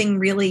nothing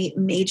really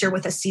major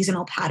with a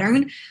seasonal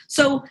pattern.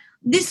 So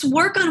this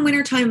work on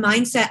wintertime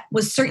mindset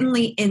was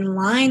certainly in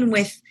line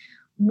with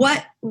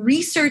what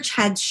research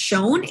had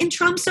shown in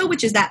Tromsø,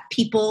 which is that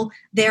people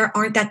there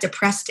aren't that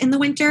depressed in the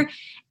winter.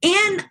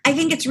 And I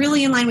think it's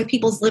really in line with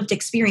people's lived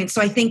experience.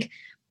 So I think,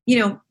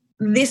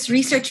 this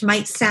research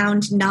might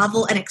sound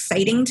novel and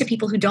exciting to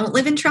people who don't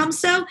live in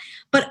Tromsø,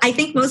 but I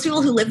think most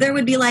people who live there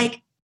would be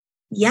like,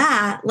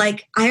 yeah,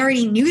 like I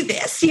already knew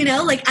this,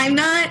 I'm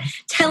not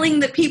telling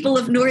the people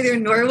of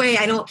Northern Norway,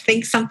 I don't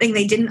think something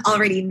they didn't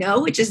already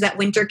know, which is that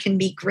winter can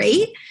be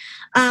great.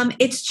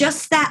 It's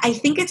just that I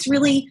think it's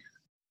really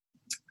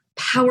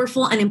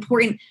powerful and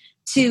important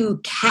to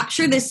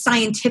capture this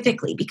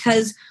scientifically,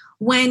 because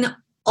when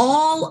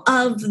all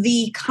of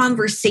the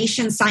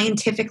conversation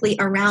scientifically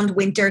around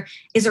winter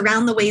is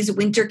around the ways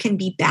winter can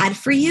be bad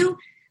for you.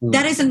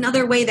 That is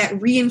another way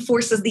that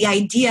reinforces the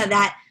idea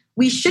that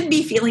we should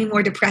be feeling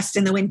more depressed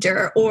in the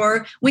winter,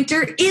 or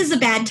winter is a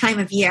bad time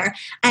of year.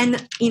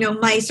 And,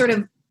 my sort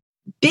of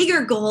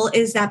bigger goal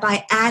is that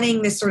by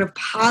adding this sort of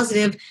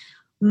positive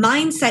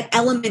mindset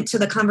element to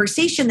the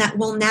conversation, that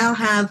we'll now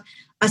have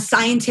a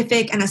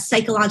scientific and a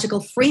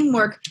psychological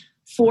framework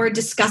for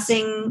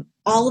discussing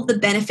all of the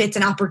benefits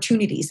and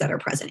opportunities that are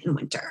present in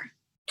winter.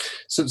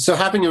 So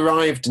having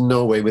arrived in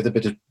Norway with a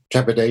bit of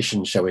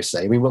trepidation, shall we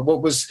say, I mean,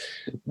 what was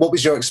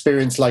your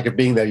experience like of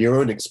being there, your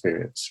own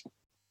experience?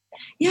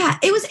 Yeah,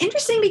 it was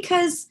interesting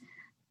because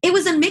it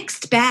was a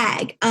mixed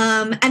bag.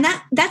 And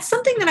that's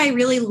something that I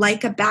really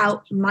like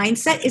about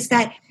mindset, is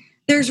that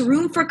there's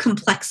room for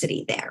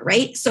complexity there,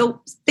 right?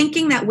 So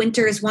thinking that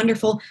winter is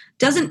wonderful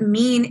doesn't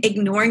mean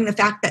ignoring the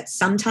fact that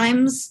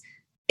sometimes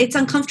it's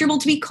uncomfortable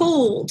to be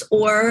cold,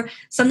 or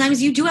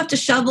sometimes you do have to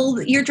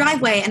shovel your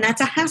driveway and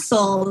that's a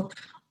hassle,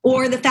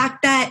 or the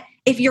fact that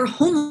if you're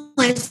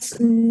homeless,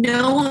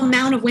 no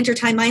amount of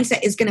wintertime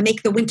mindset is going to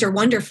make the winter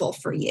wonderful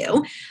for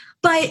you.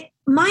 But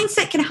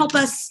mindset can help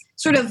us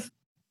sort of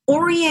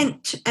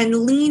orient and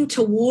lean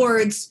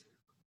towards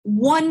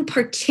one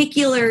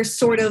particular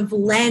sort of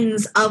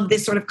lens of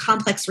this sort of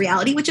complex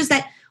reality, which is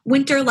that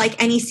winter,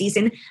 like any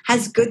season,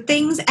 has good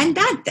things and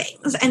bad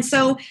things. And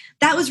so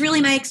that was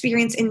really my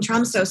experience in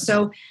Tromsø.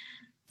 So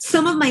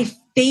some of my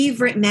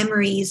favorite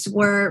memories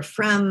were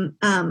from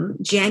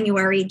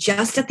January,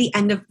 just at the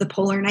end of the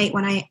polar night,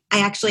 when I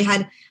actually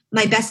had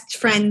my best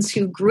friends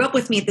who grew up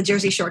with me at the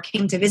Jersey Shore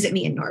came to visit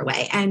me in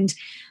Norway. And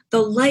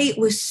the light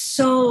was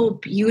so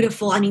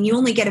beautiful. I mean, you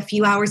only get a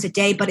few hours a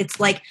day, but it's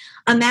like,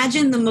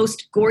 imagine the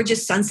most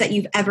gorgeous sunset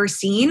you've ever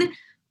seen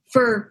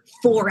for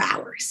 4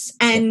 hours.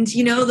 And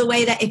the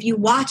way that if you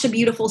watch a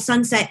beautiful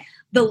sunset,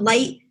 the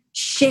light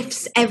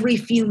shifts every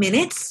few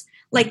minutes.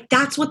 Like,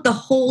 that's what the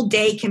whole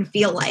day can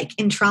feel like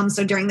in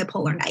Tromsø during the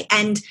polar night.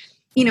 And,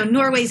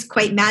 Norway's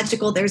quite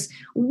magical. There's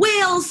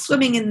whales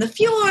swimming in the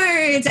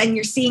fjords, and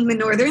you're seeing the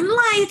northern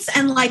lights.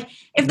 And like,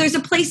 if there's a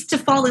place to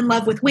fall in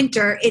love with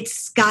winter,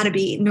 it's got to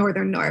be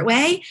northern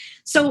Norway.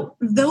 So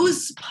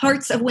those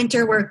parts of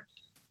winter were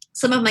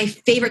some of my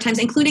favorite times,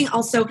 including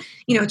also,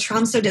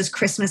 Tromsø does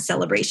Christmas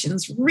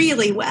celebrations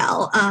really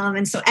well.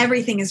 And so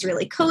everything is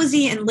really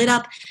cozy and lit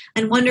up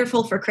and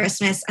wonderful for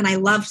Christmas. And I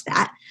loved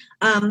that.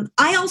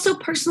 I also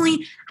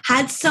personally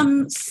had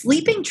some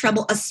sleeping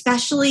trouble,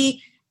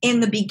 especially in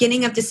the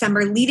beginning of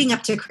December leading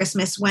up to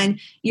Christmas, when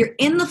you're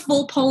in the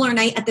full polar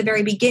night at the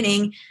very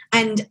beginning.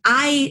 And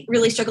I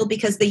really struggled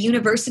because the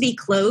university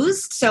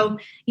closed. So,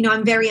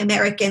 I'm very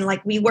American,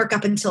 like we work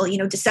up until,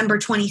 December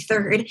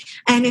 23rd.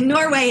 And in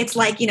Norway, it's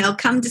like,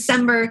 come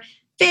December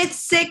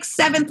 5th, 6th,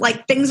 7th,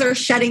 like things are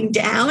shutting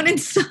down.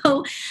 And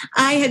so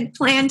I had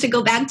planned to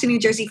go back to New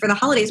Jersey for the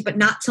holidays, but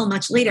not till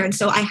much later. And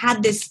so I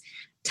had this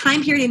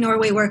time period in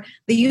Norway where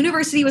the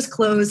university was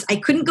closed. I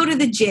couldn't go to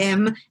the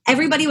gym.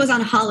 Everybody was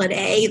on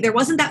holiday. There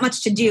wasn't that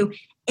much to do.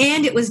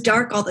 And it was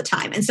dark all the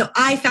time. And so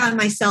I found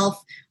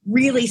myself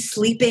really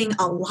sleeping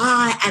a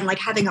lot and like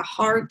having a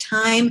hard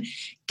time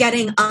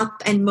getting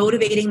up and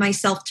motivating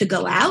myself to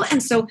go out.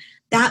 And so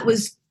that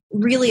was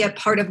really a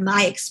part of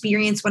my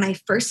experience when I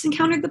first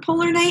encountered the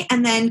polar night.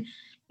 And then,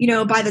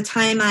 by the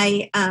time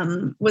I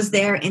was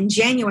there in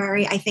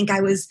January, I think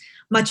I was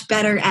much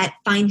better at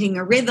finding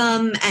a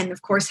rhythm. And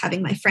of course,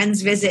 having my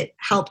friends visit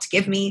helped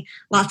give me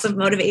lots of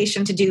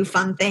motivation to do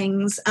fun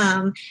things.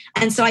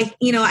 And so I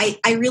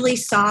really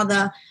saw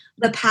the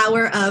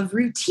power of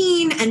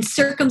routine and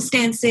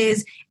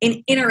circumstances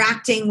in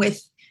interacting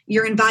with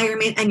your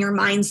environment and your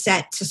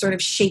mindset to sort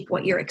of shape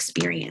what your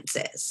experience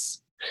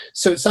is.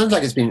 So it sounds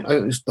like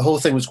the whole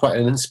thing was quite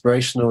an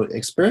inspirational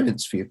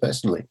experience for you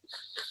personally.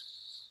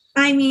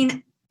 I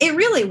mean, it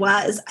really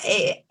was.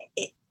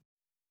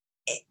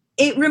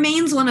 It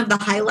remains one of the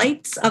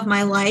highlights of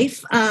my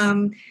life,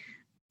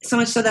 so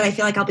much so that I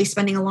feel like I'll be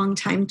spending a long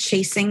time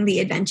chasing the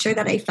adventure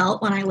that I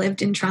felt when I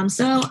lived in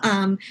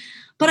Tromsø.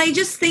 But I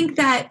just think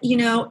that,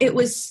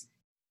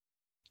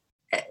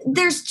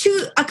 there's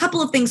a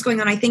couple of things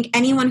going on. I think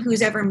anyone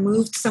who's ever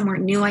moved somewhere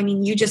new, I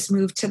mean, you just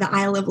moved to the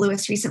Isle of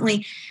Lewis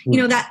recently,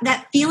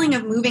 that feeling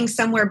of moving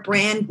somewhere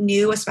brand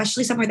new,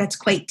 especially somewhere that's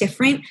quite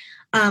different,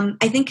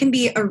 I think can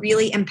be a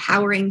really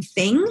empowering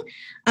thing.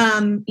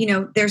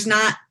 There's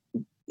not,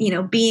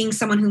 being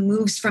someone who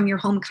moves from your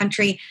home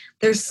country,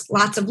 there's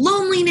lots of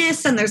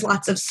loneliness and there's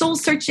lots of soul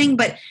searching,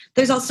 but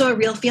there's also a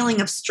real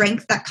feeling of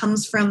strength that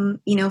comes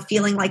from,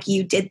 feeling like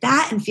you did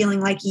that and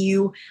feeling like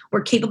you were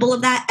capable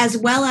of that, as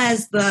well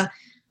as the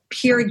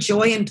pure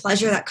joy and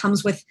pleasure that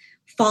comes with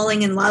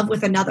falling in love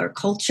with another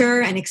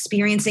culture and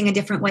experiencing a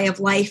different way of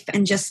life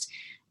and just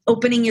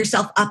opening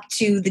yourself up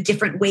to the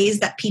different ways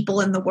that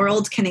people in the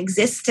world can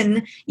exist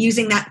and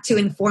using that to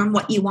inform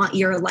what you want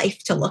your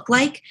life to look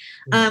like.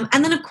 And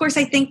then, of course,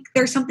 I think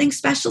there's something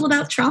special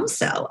about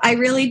Tromsø. I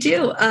really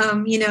do.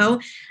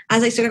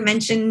 As I sort of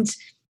mentioned,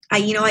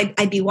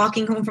 I'd be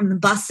walking home from the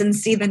bus and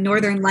see the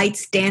northern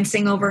lights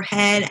dancing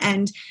overhead,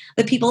 and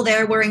the people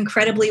there were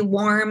incredibly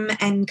warm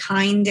and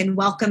kind and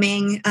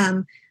welcoming,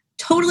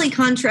 totally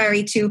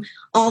contrary to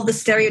all the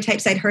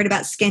stereotypes I'd heard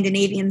about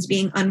Scandinavians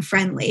being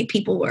unfriendly.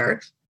 People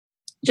were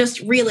just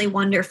really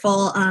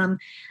wonderful.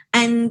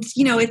 And,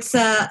 it's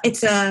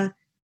a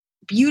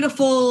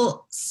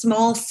beautiful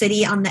small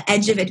city on the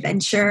edge of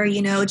adventure,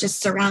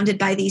 just surrounded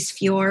by these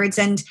fjords.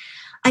 And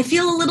I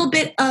feel a little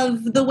bit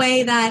of the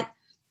way that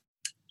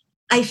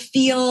I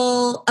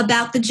feel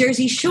about the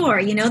Jersey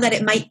Shore, that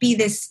it might be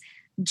this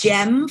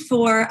gem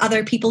for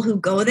other people who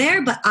go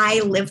there, but I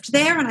lived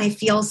there and I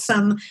feel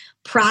some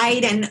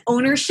pride and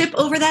ownership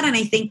over that. And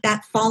I think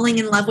that falling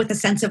in love with a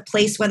sense of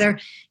place, whether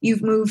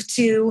you've moved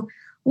to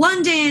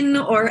London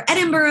or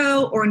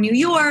Edinburgh or New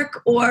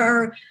York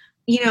or,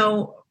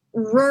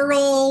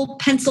 rural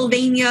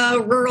Pennsylvania,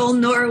 rural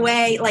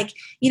Norway,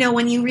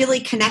 when you really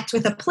connect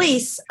with a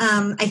place,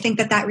 I think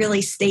that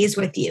really stays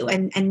with you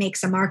and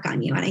makes a mark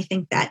on you. And I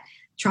think that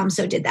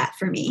Tromsø did that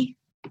for me.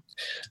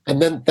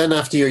 And then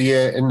after your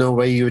year in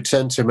Norway, you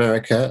returned to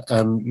America.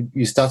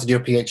 You started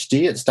your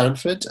PhD at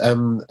Stanford,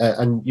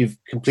 and you've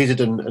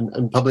completed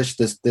and published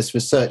this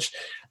research.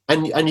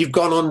 And you've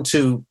gone on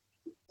to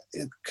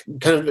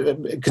kind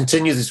of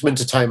continue this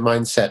wintertime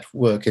mindset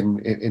work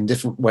in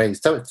different ways.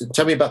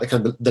 Tell me about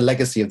the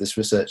legacy of this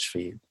research for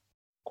you.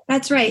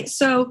 That's right.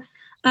 So,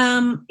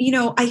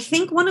 I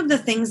think one of the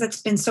things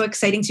that's been so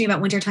exciting to me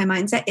about wintertime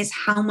mindset is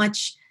how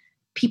much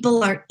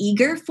people are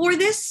eager for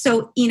this.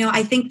 So,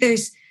 I think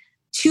there's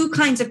two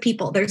kinds of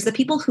people. There's the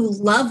people who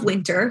love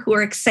winter, who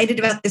are excited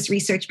about this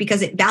research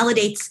because it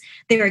validates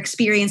their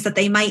experience that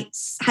they might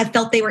have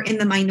felt they were in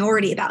the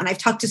minority about. And I've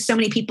talked to so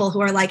many people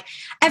who are like,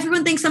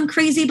 everyone thinks I'm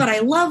crazy, but I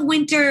love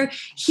winter.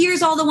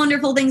 Here's all the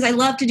wonderful things I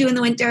love to do in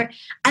the winter.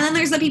 And then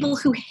there's the people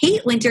who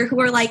hate winter who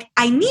are like,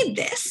 I need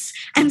this.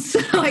 And so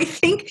I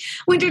think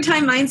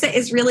wintertime mindset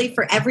is really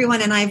for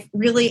everyone. And I've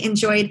really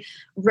enjoyed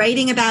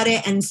writing about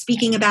it and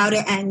speaking about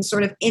it. And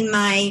sort of in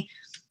my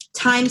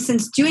time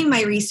since doing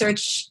my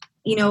research,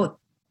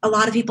 a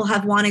lot of people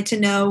have wanted to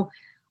know,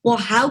 well,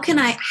 how can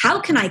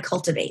I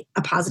cultivate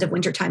a positive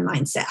wintertime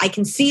mindset? I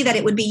can see that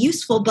it would be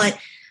useful, but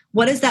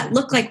what does that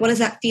look like? What does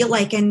that feel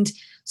like? And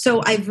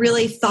so I've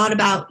really thought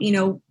about,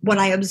 what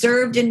I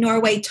observed in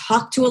Norway,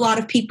 talked to a lot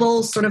of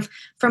people sort of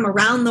from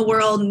around the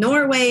world,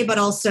 Norway, but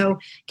also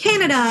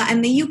Canada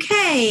and the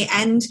UK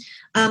and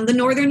the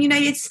Northern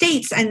United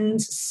States, and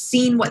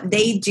seen what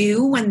they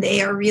do when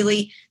they are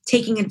really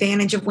taking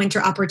advantage of winter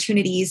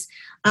opportunities.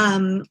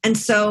 And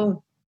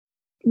so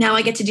now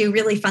I get to do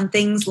really fun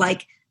things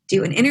like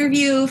do an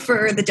interview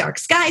for the Dark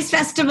Skies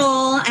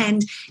Festival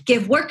and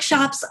give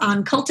workshops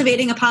on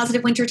cultivating a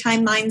positive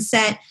wintertime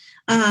mindset.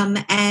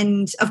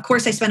 And of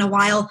course, I spent a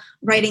while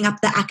writing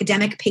up the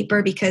academic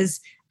paper because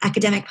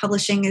academic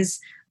publishing is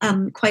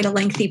quite a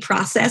lengthy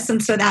process.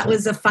 And so that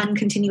was a fun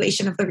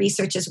continuation of the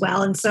research as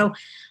well. And so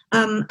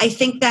I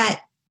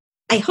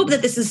hope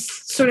that this is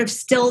sort of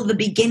still the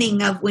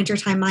beginning of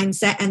wintertime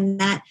mindset, and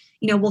that,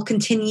 we'll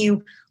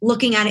continue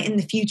looking at it in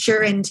the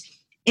future. And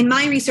in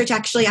my research,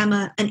 actually, I'm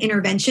an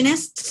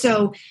interventionist.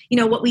 So,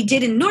 what we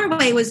did in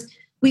Norway was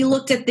we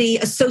looked at the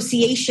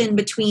association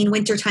between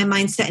wintertime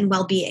mindset and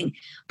well-being.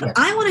 But yes.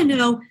 I want to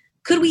know,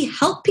 could we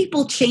help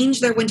people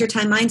change their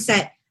wintertime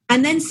mindset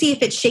and then see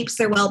if it shapes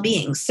their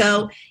well-being?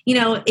 So,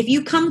 if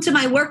you come to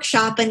my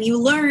workshop and you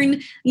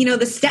learn,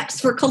 the steps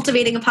for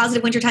cultivating a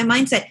positive wintertime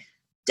mindset,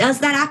 does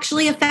that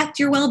actually affect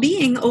your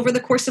well-being over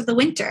the course of the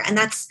winter? And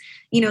that's,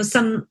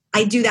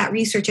 I do that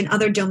research in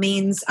other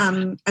domains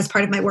as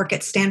part of my work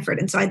at Stanford.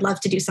 And so I'd love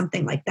to do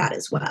something like that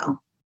as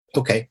well.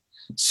 Okay.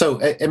 So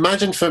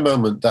imagine for a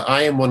moment that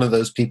I am one of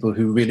those people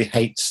who really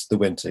hates the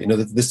winter.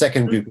 The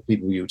second group of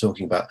people you were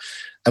talking about.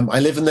 I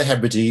live in the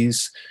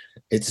Hebrides.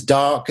 It's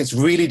dark. It's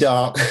really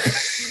dark.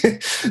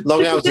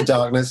 Long hours of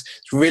darkness.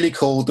 It's really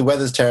cold. The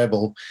weather's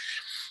terrible.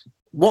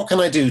 What can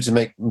I do to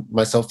make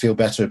myself feel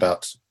better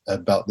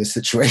about this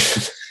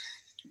situation?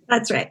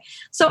 That's right.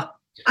 So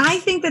I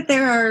think that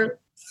there are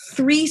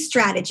 3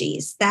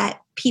 strategies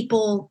that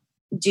people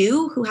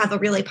do who have a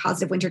really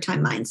positive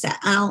wintertime mindset.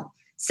 I'll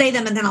say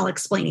them and then I'll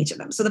explain each of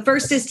them. So the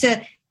first is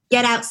to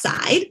get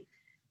outside.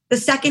 The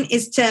second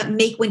is to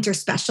make winter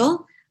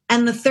special.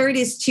 And the third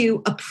is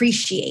to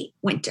appreciate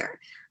winter.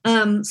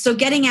 So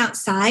getting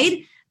outside,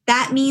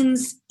 that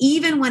means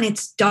even when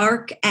it's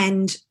dark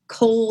and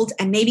cold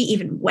and maybe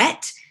even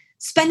wet,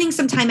 spending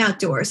some time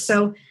outdoors.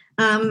 So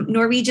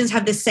Norwegians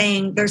have this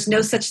saying, there's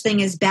no such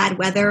thing as bad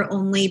weather,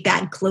 only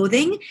bad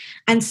clothing.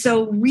 And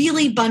so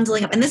really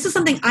bundling up. And this is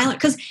something I learned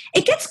because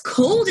it gets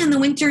cold in the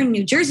winter in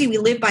New Jersey. We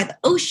live by the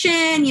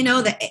ocean,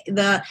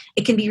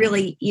 it can be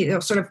really,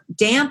 sort of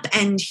damp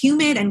and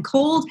humid and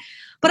cold.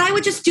 But I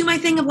would just do my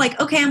thing of like,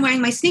 okay, I'm wearing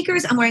my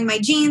sneakers, I'm wearing my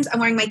jeans, I'm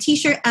wearing my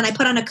t-shirt, and I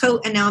put on a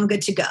coat, and now I'm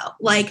good to go.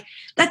 Like,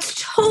 that's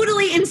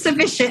totally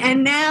insufficient.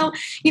 And now,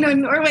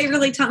 Norway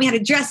really taught me how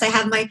to dress. I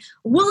have my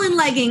woolen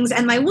leggings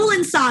and my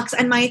woolen socks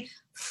and my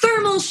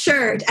thermal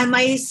shirt and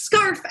my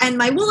scarf and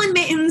my woolen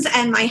mittens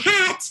and my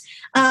hat.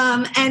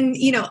 and,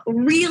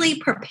 really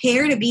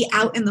prepare to be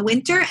out in the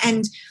winter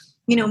and,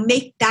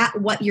 make that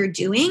what you're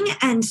doing.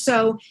 And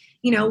so,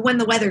 when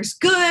the weather's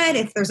good,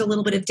 if there's a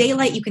little bit of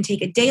daylight, you can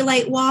take a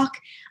daylight walk.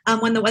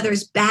 When the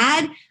weather's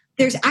bad,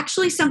 there's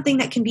actually something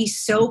that can be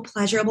so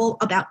pleasurable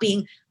about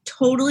being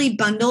totally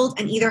bundled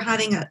and either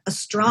having a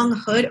strong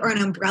hood or an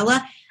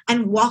umbrella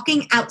and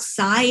walking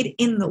outside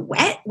in the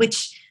wet,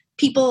 which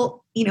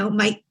people,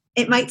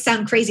 it might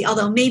sound crazy,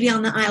 although maybe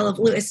on the Isle of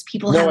Lewis,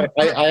 people have...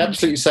 I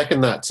absolutely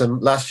second that.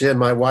 Last year,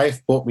 my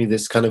wife bought me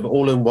this kind of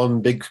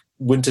all-in-one big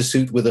winter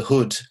suit with a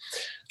hood,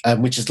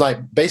 which is like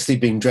basically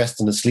being dressed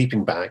in a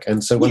sleeping bag.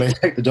 And so when I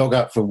take the dog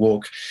out for a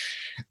walk,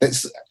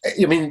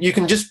 you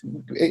can just,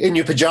 in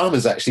your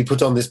pajamas, actually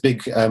put on this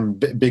big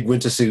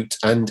winter suit,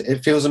 and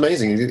it feels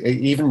amazing.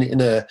 Even in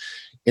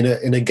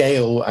a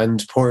gale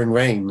and pouring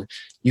rain,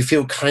 you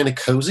feel kind of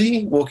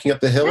cozy walking up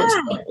the hill.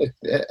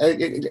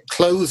 Yeah.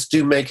 Clothes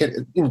do make it.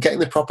 Getting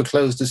the proper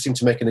clothes does seem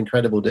to make an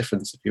incredible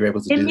difference if you're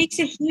able to. It makes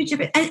a huge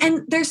difference,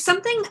 and there's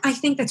something I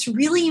think that's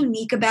really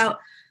unique about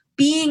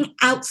being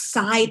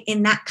outside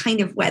in that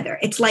kind of weather.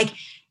 It's like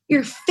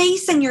your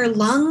face and your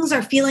lungs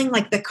are feeling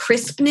like the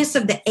crispness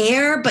of the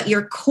air, but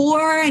your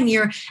core and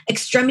your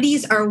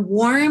extremities are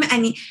warm,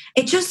 and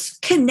it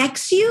just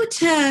connects you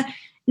to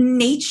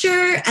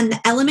nature and the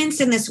elements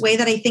in this way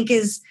that I think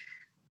is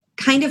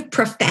kind of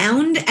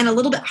profound and a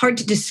little bit hard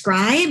to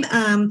describe.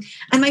 And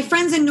my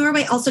friends in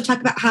Norway also talk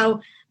about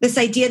how this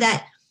idea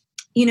that,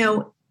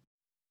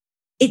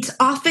 it's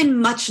often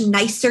much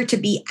nicer to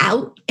be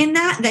out in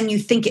that than you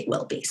think it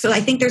will be. So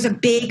I think there's a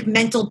big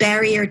mental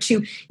barrier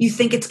to, you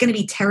think it's going to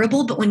be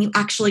terrible, but when you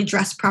actually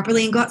dress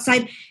properly and go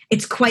outside,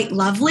 it's quite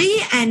lovely.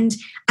 And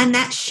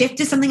that shift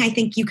is something I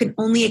think you can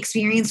only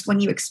experience when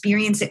you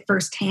experience it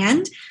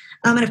firsthand.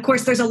 And of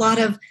course, there's a lot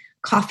of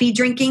coffee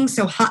drinking,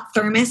 so hot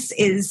thermos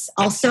is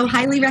also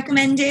highly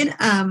recommended.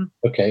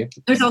 Okay.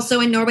 There's also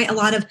in Norway a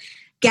lot of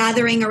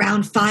gathering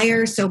around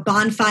fire, so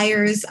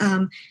bonfires is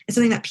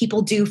something that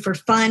people do for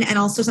fun, and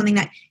also something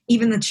that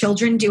even the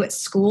children do at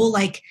school.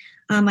 Like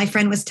my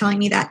friend was telling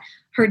me that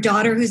her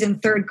daughter, who's in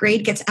 3rd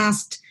grade, gets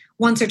asked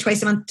once or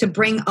twice a month to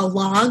bring a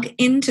log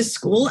into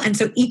school, and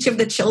so each of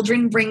the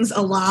children brings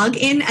a log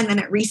in, and then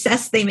at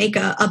recess they make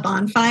a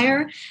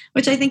bonfire,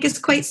 which I think is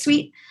quite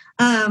sweet.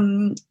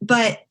 So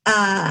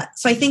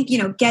I think,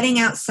 getting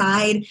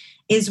outside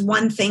is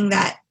one thing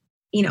that,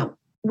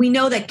 we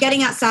know that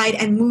getting outside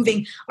and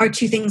moving are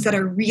two things that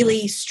are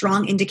really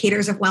strong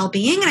indicators of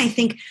well-being. And I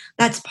think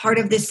that's part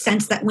of this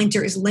sense that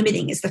winter is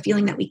limiting, is the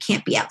feeling that we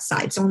can't be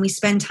outside. So when we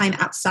spend time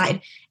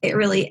outside, it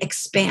really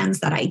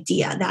expands that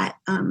idea that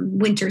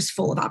winter's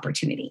full of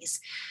opportunities.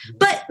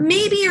 But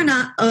maybe you're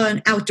not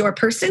an outdoor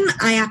person.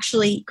 I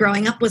actually,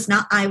 growing up, was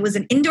not. I was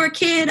an indoor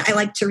kid. I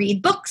like to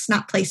read books,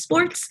 not play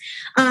sports.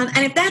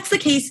 And if that's the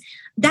case,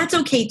 that's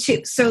okay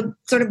too. So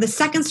sort of the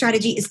second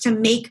strategy is to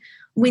make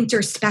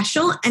winter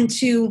special and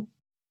to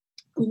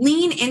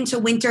lean into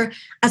winter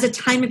as a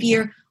time of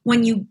year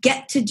when you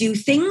get to do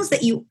things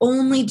that you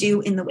only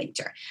do in the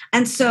winter.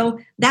 And so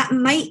that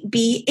might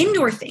be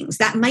indoor things.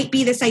 That might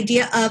be this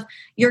idea of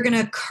you're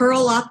going to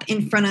curl up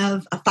in front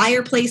of a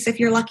fireplace if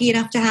you're lucky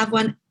enough to have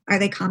one. Are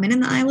they common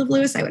in the Isle of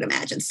Lewis? I would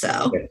imagine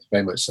so. Yes,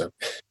 very much so.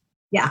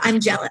 Yeah, I'm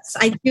jealous.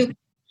 I do.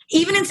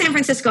 Even in San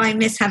Francisco, I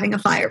miss having a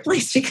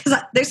fireplace because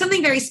there's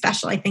something very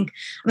special, I think,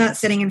 about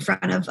sitting in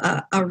front of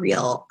a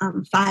real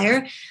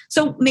fire.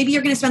 So maybe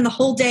you're going to spend the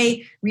whole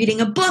day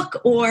reading a book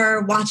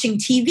or watching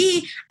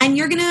TV, and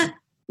you're going to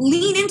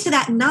lean into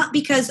that, not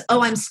because,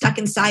 I'm stuck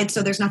inside,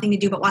 so there's nothing to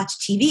do but watch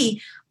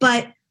TV,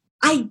 but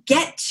I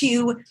get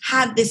to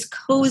have this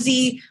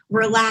cozy,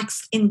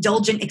 relaxed,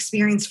 indulgent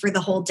experience for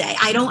the whole day.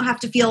 I don't have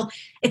to feel,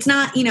 it's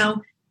not,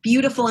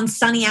 beautiful and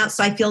sunny out,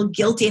 so I feel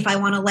guilty if I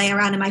want to lay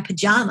around in my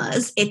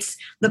pajamas. It's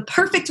the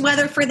perfect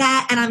weather for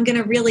that, and I'm going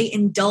to really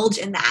indulge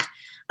in that.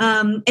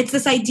 It's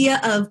this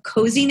idea of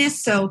coziness.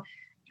 So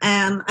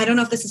I don't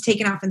know if this is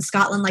taken off in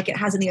Scotland like it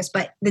has in the US,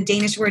 but the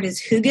Danish word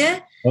is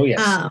hygge. Oh,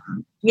 yes.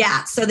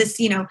 Yeah, so this,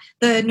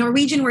 the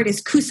Norwegian word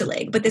is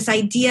koselig, but this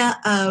idea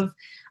of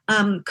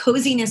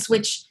coziness,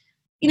 which,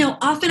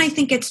 often I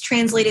think gets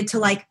translated to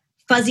like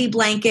fuzzy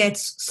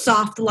blankets,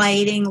 soft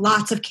lighting,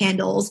 lots of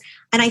candles.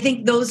 And I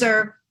think those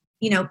are,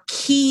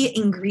 key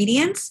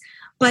ingredients,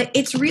 but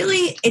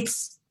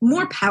it's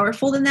more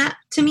powerful than that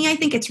to me. I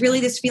think it's really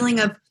this feeling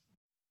of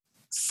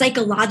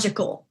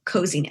psychological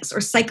coziness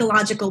or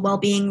psychological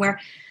well-being, where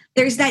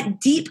there's that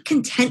deep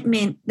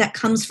contentment that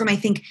comes from, I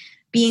think,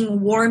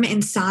 being warm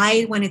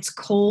inside when it's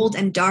cold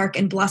and dark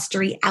and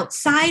blustery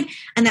outside.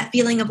 And that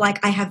feeling of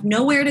like, I have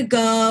nowhere to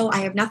go. I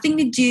have nothing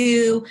to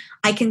do.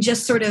 I can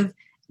just sort of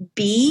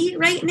be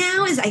right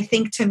now is, I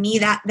think, to me,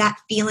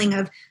 that feeling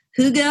of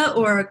hygge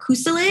or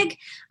koselig.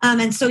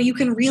 And so you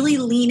can really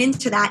lean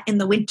into that in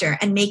the winter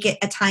and make it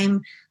a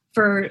time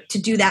to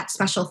do that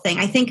special thing.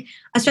 I think,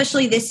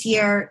 especially this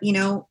year,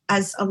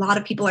 as a lot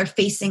of people are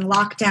facing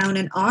lockdown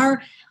and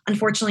are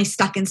unfortunately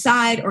stuck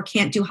inside or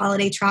can't do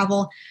holiday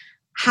travel,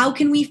 how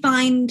can we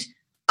find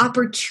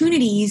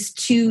opportunities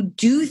to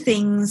do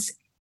things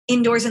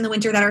indoors in the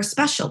winter that are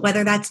special,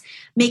 whether that's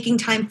making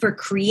time for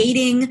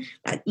creating,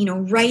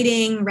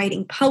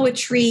 writing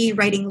poetry,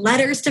 writing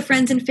letters to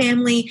friends and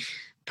family,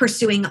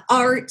 pursuing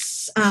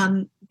arts,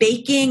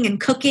 baking and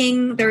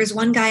cooking. There was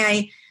one guy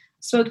I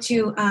spoke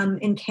to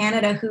in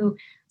Canada who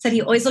said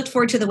he always looked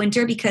forward to the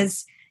winter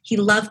because he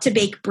loved to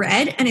bake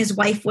bread, and his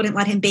wife wouldn't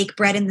let him bake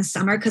bread in the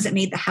summer because it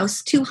made the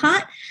house too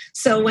hot.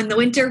 So when the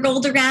winter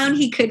rolled around,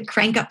 he could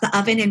crank up the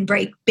oven and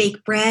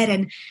bake bread.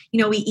 And,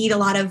 we eat a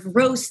lot of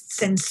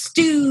roasts and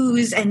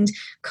stews and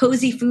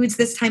cozy foods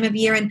this time of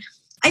year. And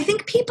I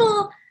think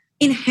people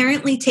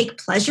inherently take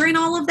pleasure in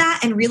all of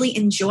that and really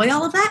enjoy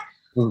all of that,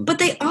 but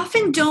they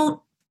often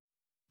don't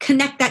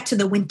connect that to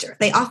the winter.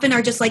 They often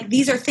are just like,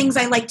 these are things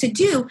I like to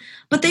do,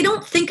 but they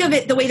don't think of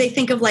it the way they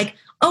think of like,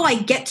 oh, I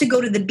get to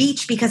go to the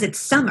beach because it's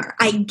summer.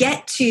 I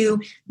get to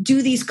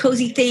do these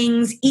cozy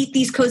things, eat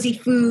these cozy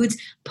foods,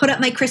 put up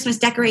my Christmas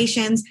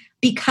decorations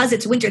because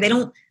it's winter. They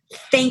don't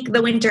thank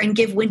the winter and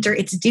give winter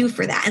its due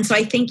for that. And so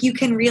I think you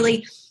can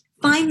really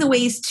find the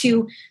ways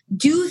to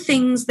do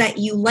things that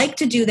you like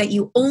to do that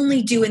you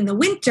only do in the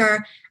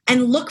winter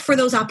and look for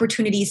those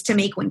opportunities to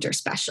make winter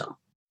special.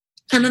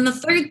 And then the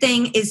third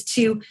thing is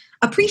to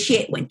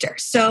appreciate winter.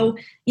 So,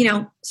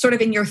 sort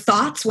of in your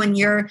thoughts when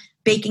you're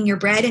baking your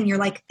bread and you're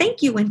like,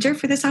 thank you, winter,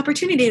 for this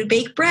opportunity to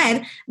bake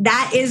bread.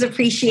 That is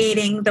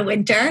appreciating the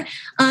winter.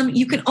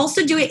 You can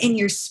also do it in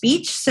your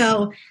speech.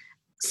 So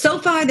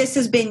far, this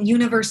has been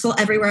universal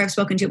everywhere I've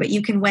spoken to, but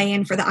you can weigh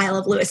in for the Isle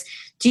of Lewis.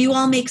 Do you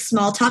all make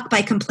small talk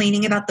by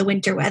complaining about the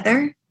winter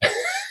weather?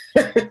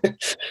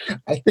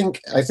 I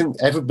think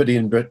everybody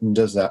in Britain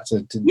does that.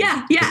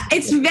 Yeah.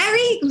 It's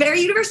very,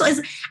 very universal.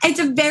 It's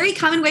a very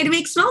common way to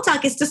make small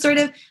talk is to sort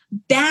of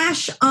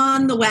bash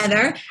on the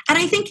weather. And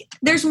I think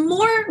there's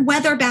more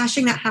weather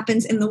bashing that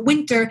happens in the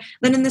winter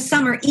than in the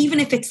summer, even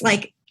if it's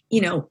like,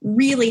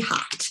 really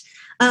hot.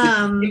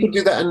 People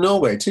do that in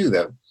Norway too,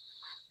 though.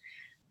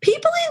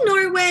 People in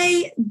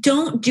Norway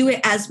don't do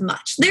it as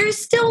much. There is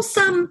still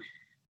some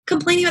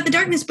complaining about the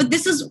darkness, but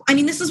this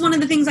is one of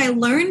the things I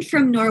learned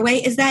from Norway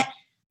is that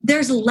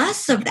there's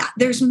less of that.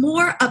 There's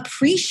more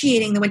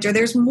appreciating the winter.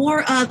 There's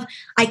more of,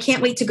 I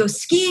can't wait to go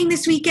skiing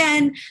this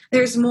weekend.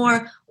 There's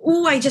more,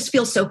 I just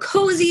feel so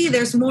cozy.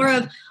 There's more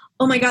of,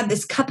 oh my God,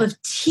 this cup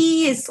of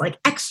tea is like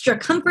extra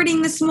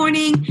comforting this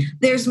morning.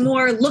 There's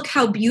more, look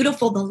how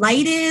beautiful the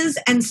light is.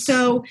 And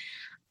so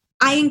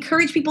I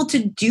encourage people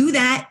to do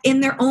that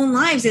in their own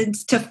lives and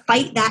to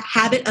fight that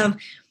habit of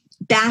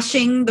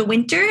bashing the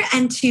winter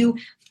and to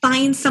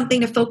find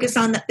something to focus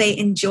on that they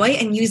enjoy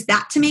and use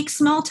that to make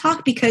small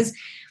talk, because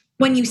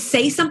when you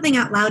say something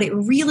out loud, it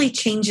really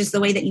changes the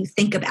way that you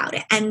think about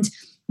it. And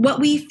what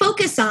we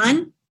focus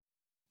on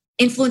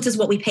influences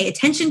what we pay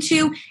attention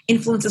to,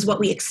 influences what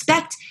we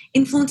expect,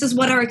 influences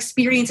what our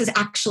experience is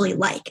actually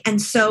like.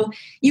 And so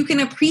you can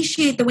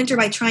appreciate the winter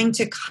by trying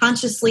to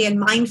consciously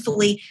and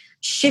mindfully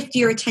shift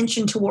your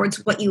attention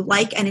towards what you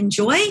like and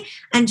enjoy,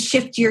 and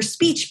shift your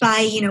speech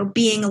by,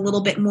 being a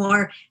little bit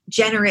more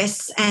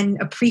generous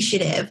and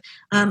appreciative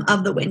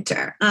of the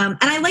winter. And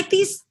I like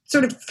these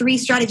sort of three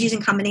strategies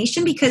in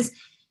combination because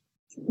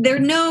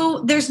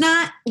there's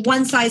not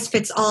one size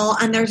fits all,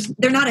 and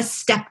they're not a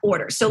step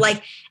order. So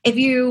like if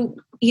you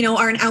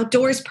are an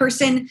outdoors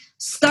person,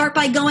 start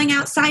by going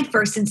outside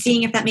first and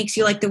seeing if that makes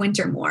you like the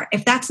winter more.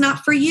 If that's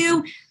not for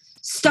you,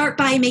 start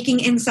by making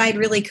inside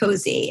really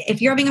cozy.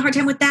 If you're having a hard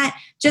time with that,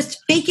 just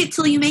fake it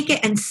till you make it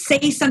and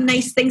say some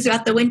nice things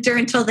about the winter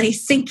until they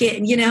sink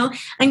in,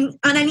 And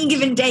on any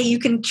given day, you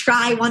can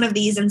try one of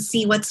these and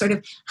see what sort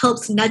of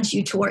helps nudge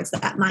you towards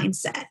that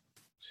mindset.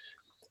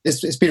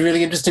 It's been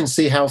really interesting to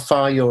see how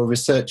far your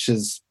research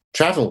has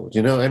traveled,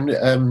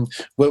 and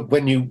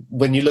when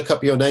you look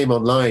up your name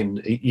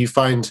online, you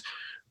find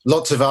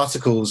lots of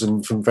articles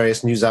and from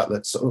various news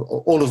outlets,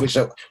 all of which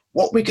are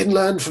what we can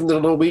learn from the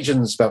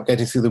Norwegians about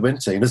getting through the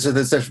winter. So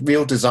there's a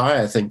real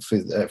desire, I think,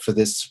 for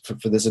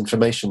this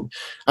information,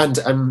 and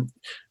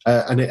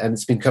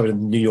it's been covered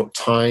in the New York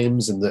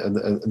Times and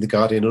the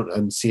Guardian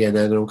and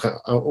CNN and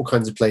all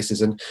kinds of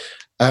places. And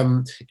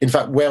in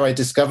fact, where I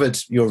discovered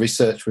your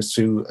research was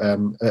through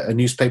a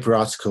newspaper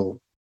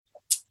article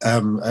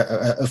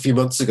a few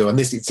months ago, and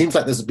it seems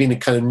like there's been a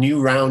kind of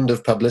new round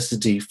of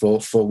publicity for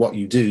what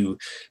you do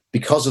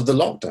because of the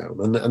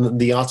lockdown. And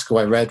the article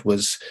I read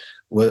was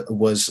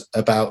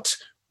about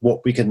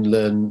what we can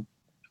learn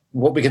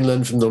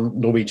from the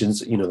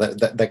Norwegians.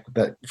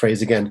 That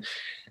phrase again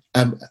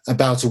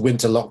about a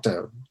winter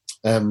lockdown,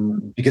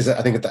 because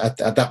I think at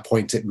that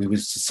point we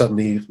was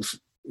suddenly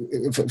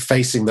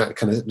facing that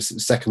kind of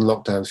second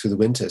lockdown through the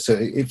winter. So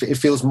it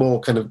feels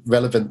more kind of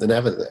relevant than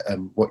ever.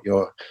 What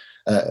you're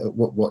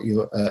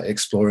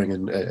exploring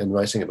and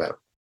writing about.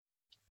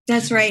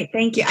 That's right.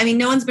 Thank you. I mean,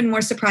 no one's been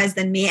more surprised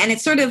than me. And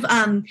it sort of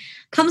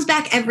comes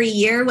back every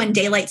year when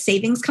daylight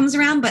savings comes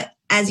around. But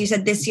as you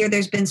said, this year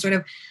there's been sort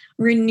of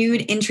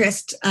renewed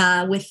interest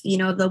with,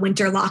 the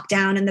winter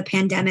lockdown and the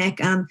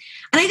pandemic. And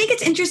I think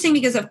it's interesting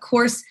because, of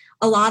course,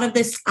 a lot of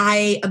this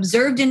I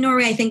observed in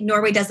Norway. I think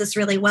Norway does this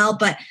really well.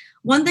 But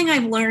one thing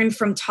I've learned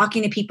from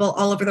talking to people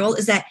all over the world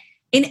is that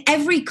in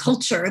every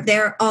culture,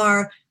 there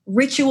are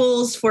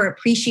rituals for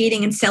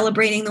appreciating and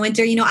celebrating the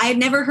winter. I had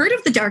never heard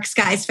of the Dark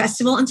Skies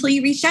Festival until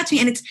you reached out to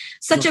me. And it's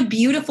such a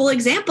beautiful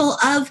example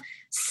of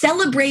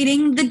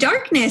celebrating the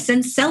darkness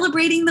and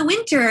celebrating the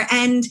winter.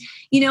 And,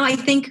 I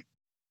think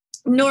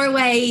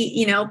Norway,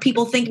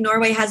 people think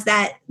Norway has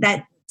that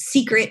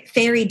secret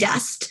fairy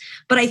dust.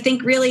 But I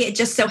think really it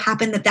just so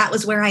happened that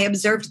was where I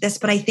observed this.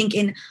 But I think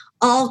in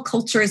all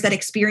cultures that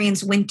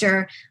experience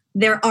winter,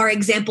 there are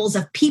examples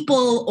of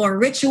people or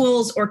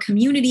rituals or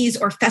communities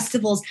or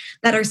festivals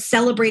that are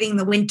celebrating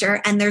the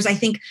winter. And there's, I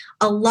think,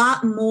 a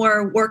lot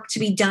more work to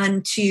be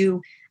done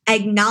to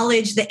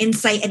acknowledge the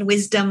insight and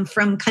wisdom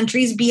from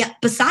countries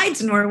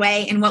besides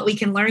Norway and what we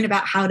can learn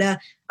about how to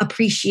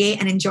appreciate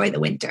and enjoy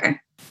the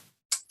winter.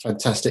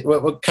 Fantastic.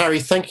 Well, Carrie,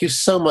 thank you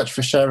so much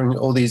for sharing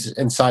all these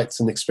insights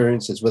and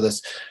experiences with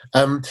us.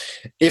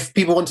 If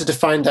people wanted to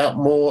find out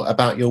more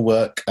about your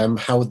work,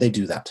 how would they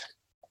do that?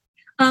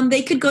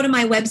 They could go to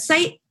my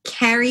website,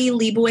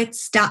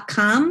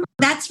 carrieleibovitz.com.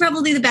 That's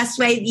probably the best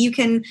way. You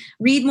can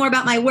read more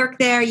about my work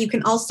there. You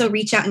can also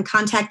reach out and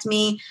contact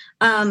me.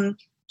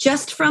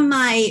 Just from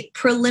my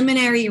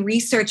preliminary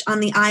research on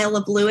the Isle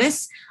of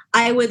Lewis,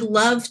 I would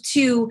love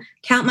to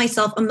count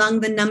myself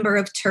among the number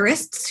of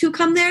tourists who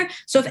come there.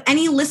 So if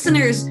any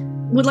listeners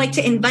would like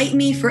to invite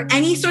me for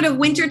any sort of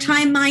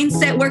wintertime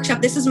mindset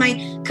workshop, this is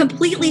my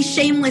completely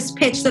shameless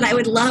pitch that I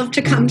would love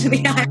to come to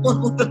the Isle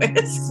of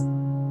Lewis.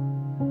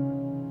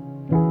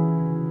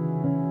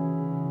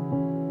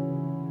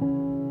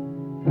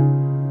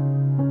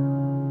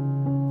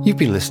 You've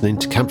been listening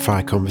to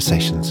Campfire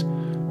Conversations,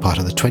 part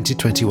of the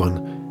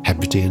 2021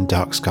 Hebridean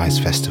Dark Skies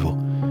Festival,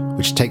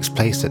 which takes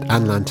place at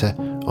Anlanta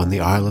on the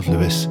Isle of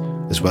Lewis,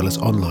 as well as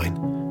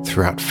online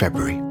throughout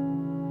February.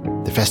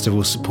 The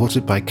festival is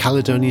supported by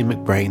Caledonian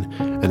McBrain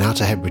and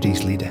Outer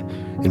Hebrides Leader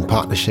in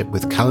partnership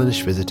with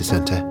Callanish Visitor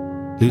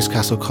Centre, Lewes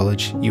Castle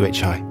College,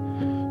 UHI,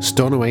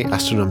 Stornoway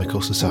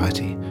Astronomical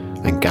Society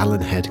and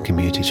Gallen Head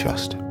Community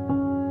Trust.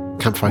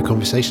 Campfire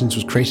Conversations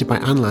was created by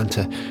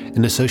Anlanta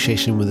in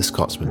association with The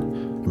Scotsman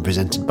and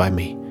presented by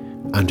me,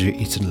 Andrew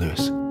Eaton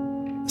Lewis.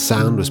 The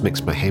sound was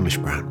mixed by Hamish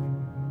Brown.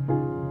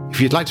 If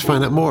you'd like to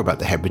find out more about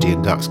the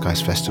Hebridean Dark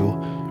Skies Festival,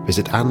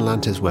 visit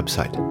Anlanta's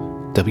website,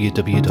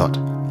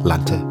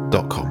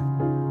 www.lanta.com.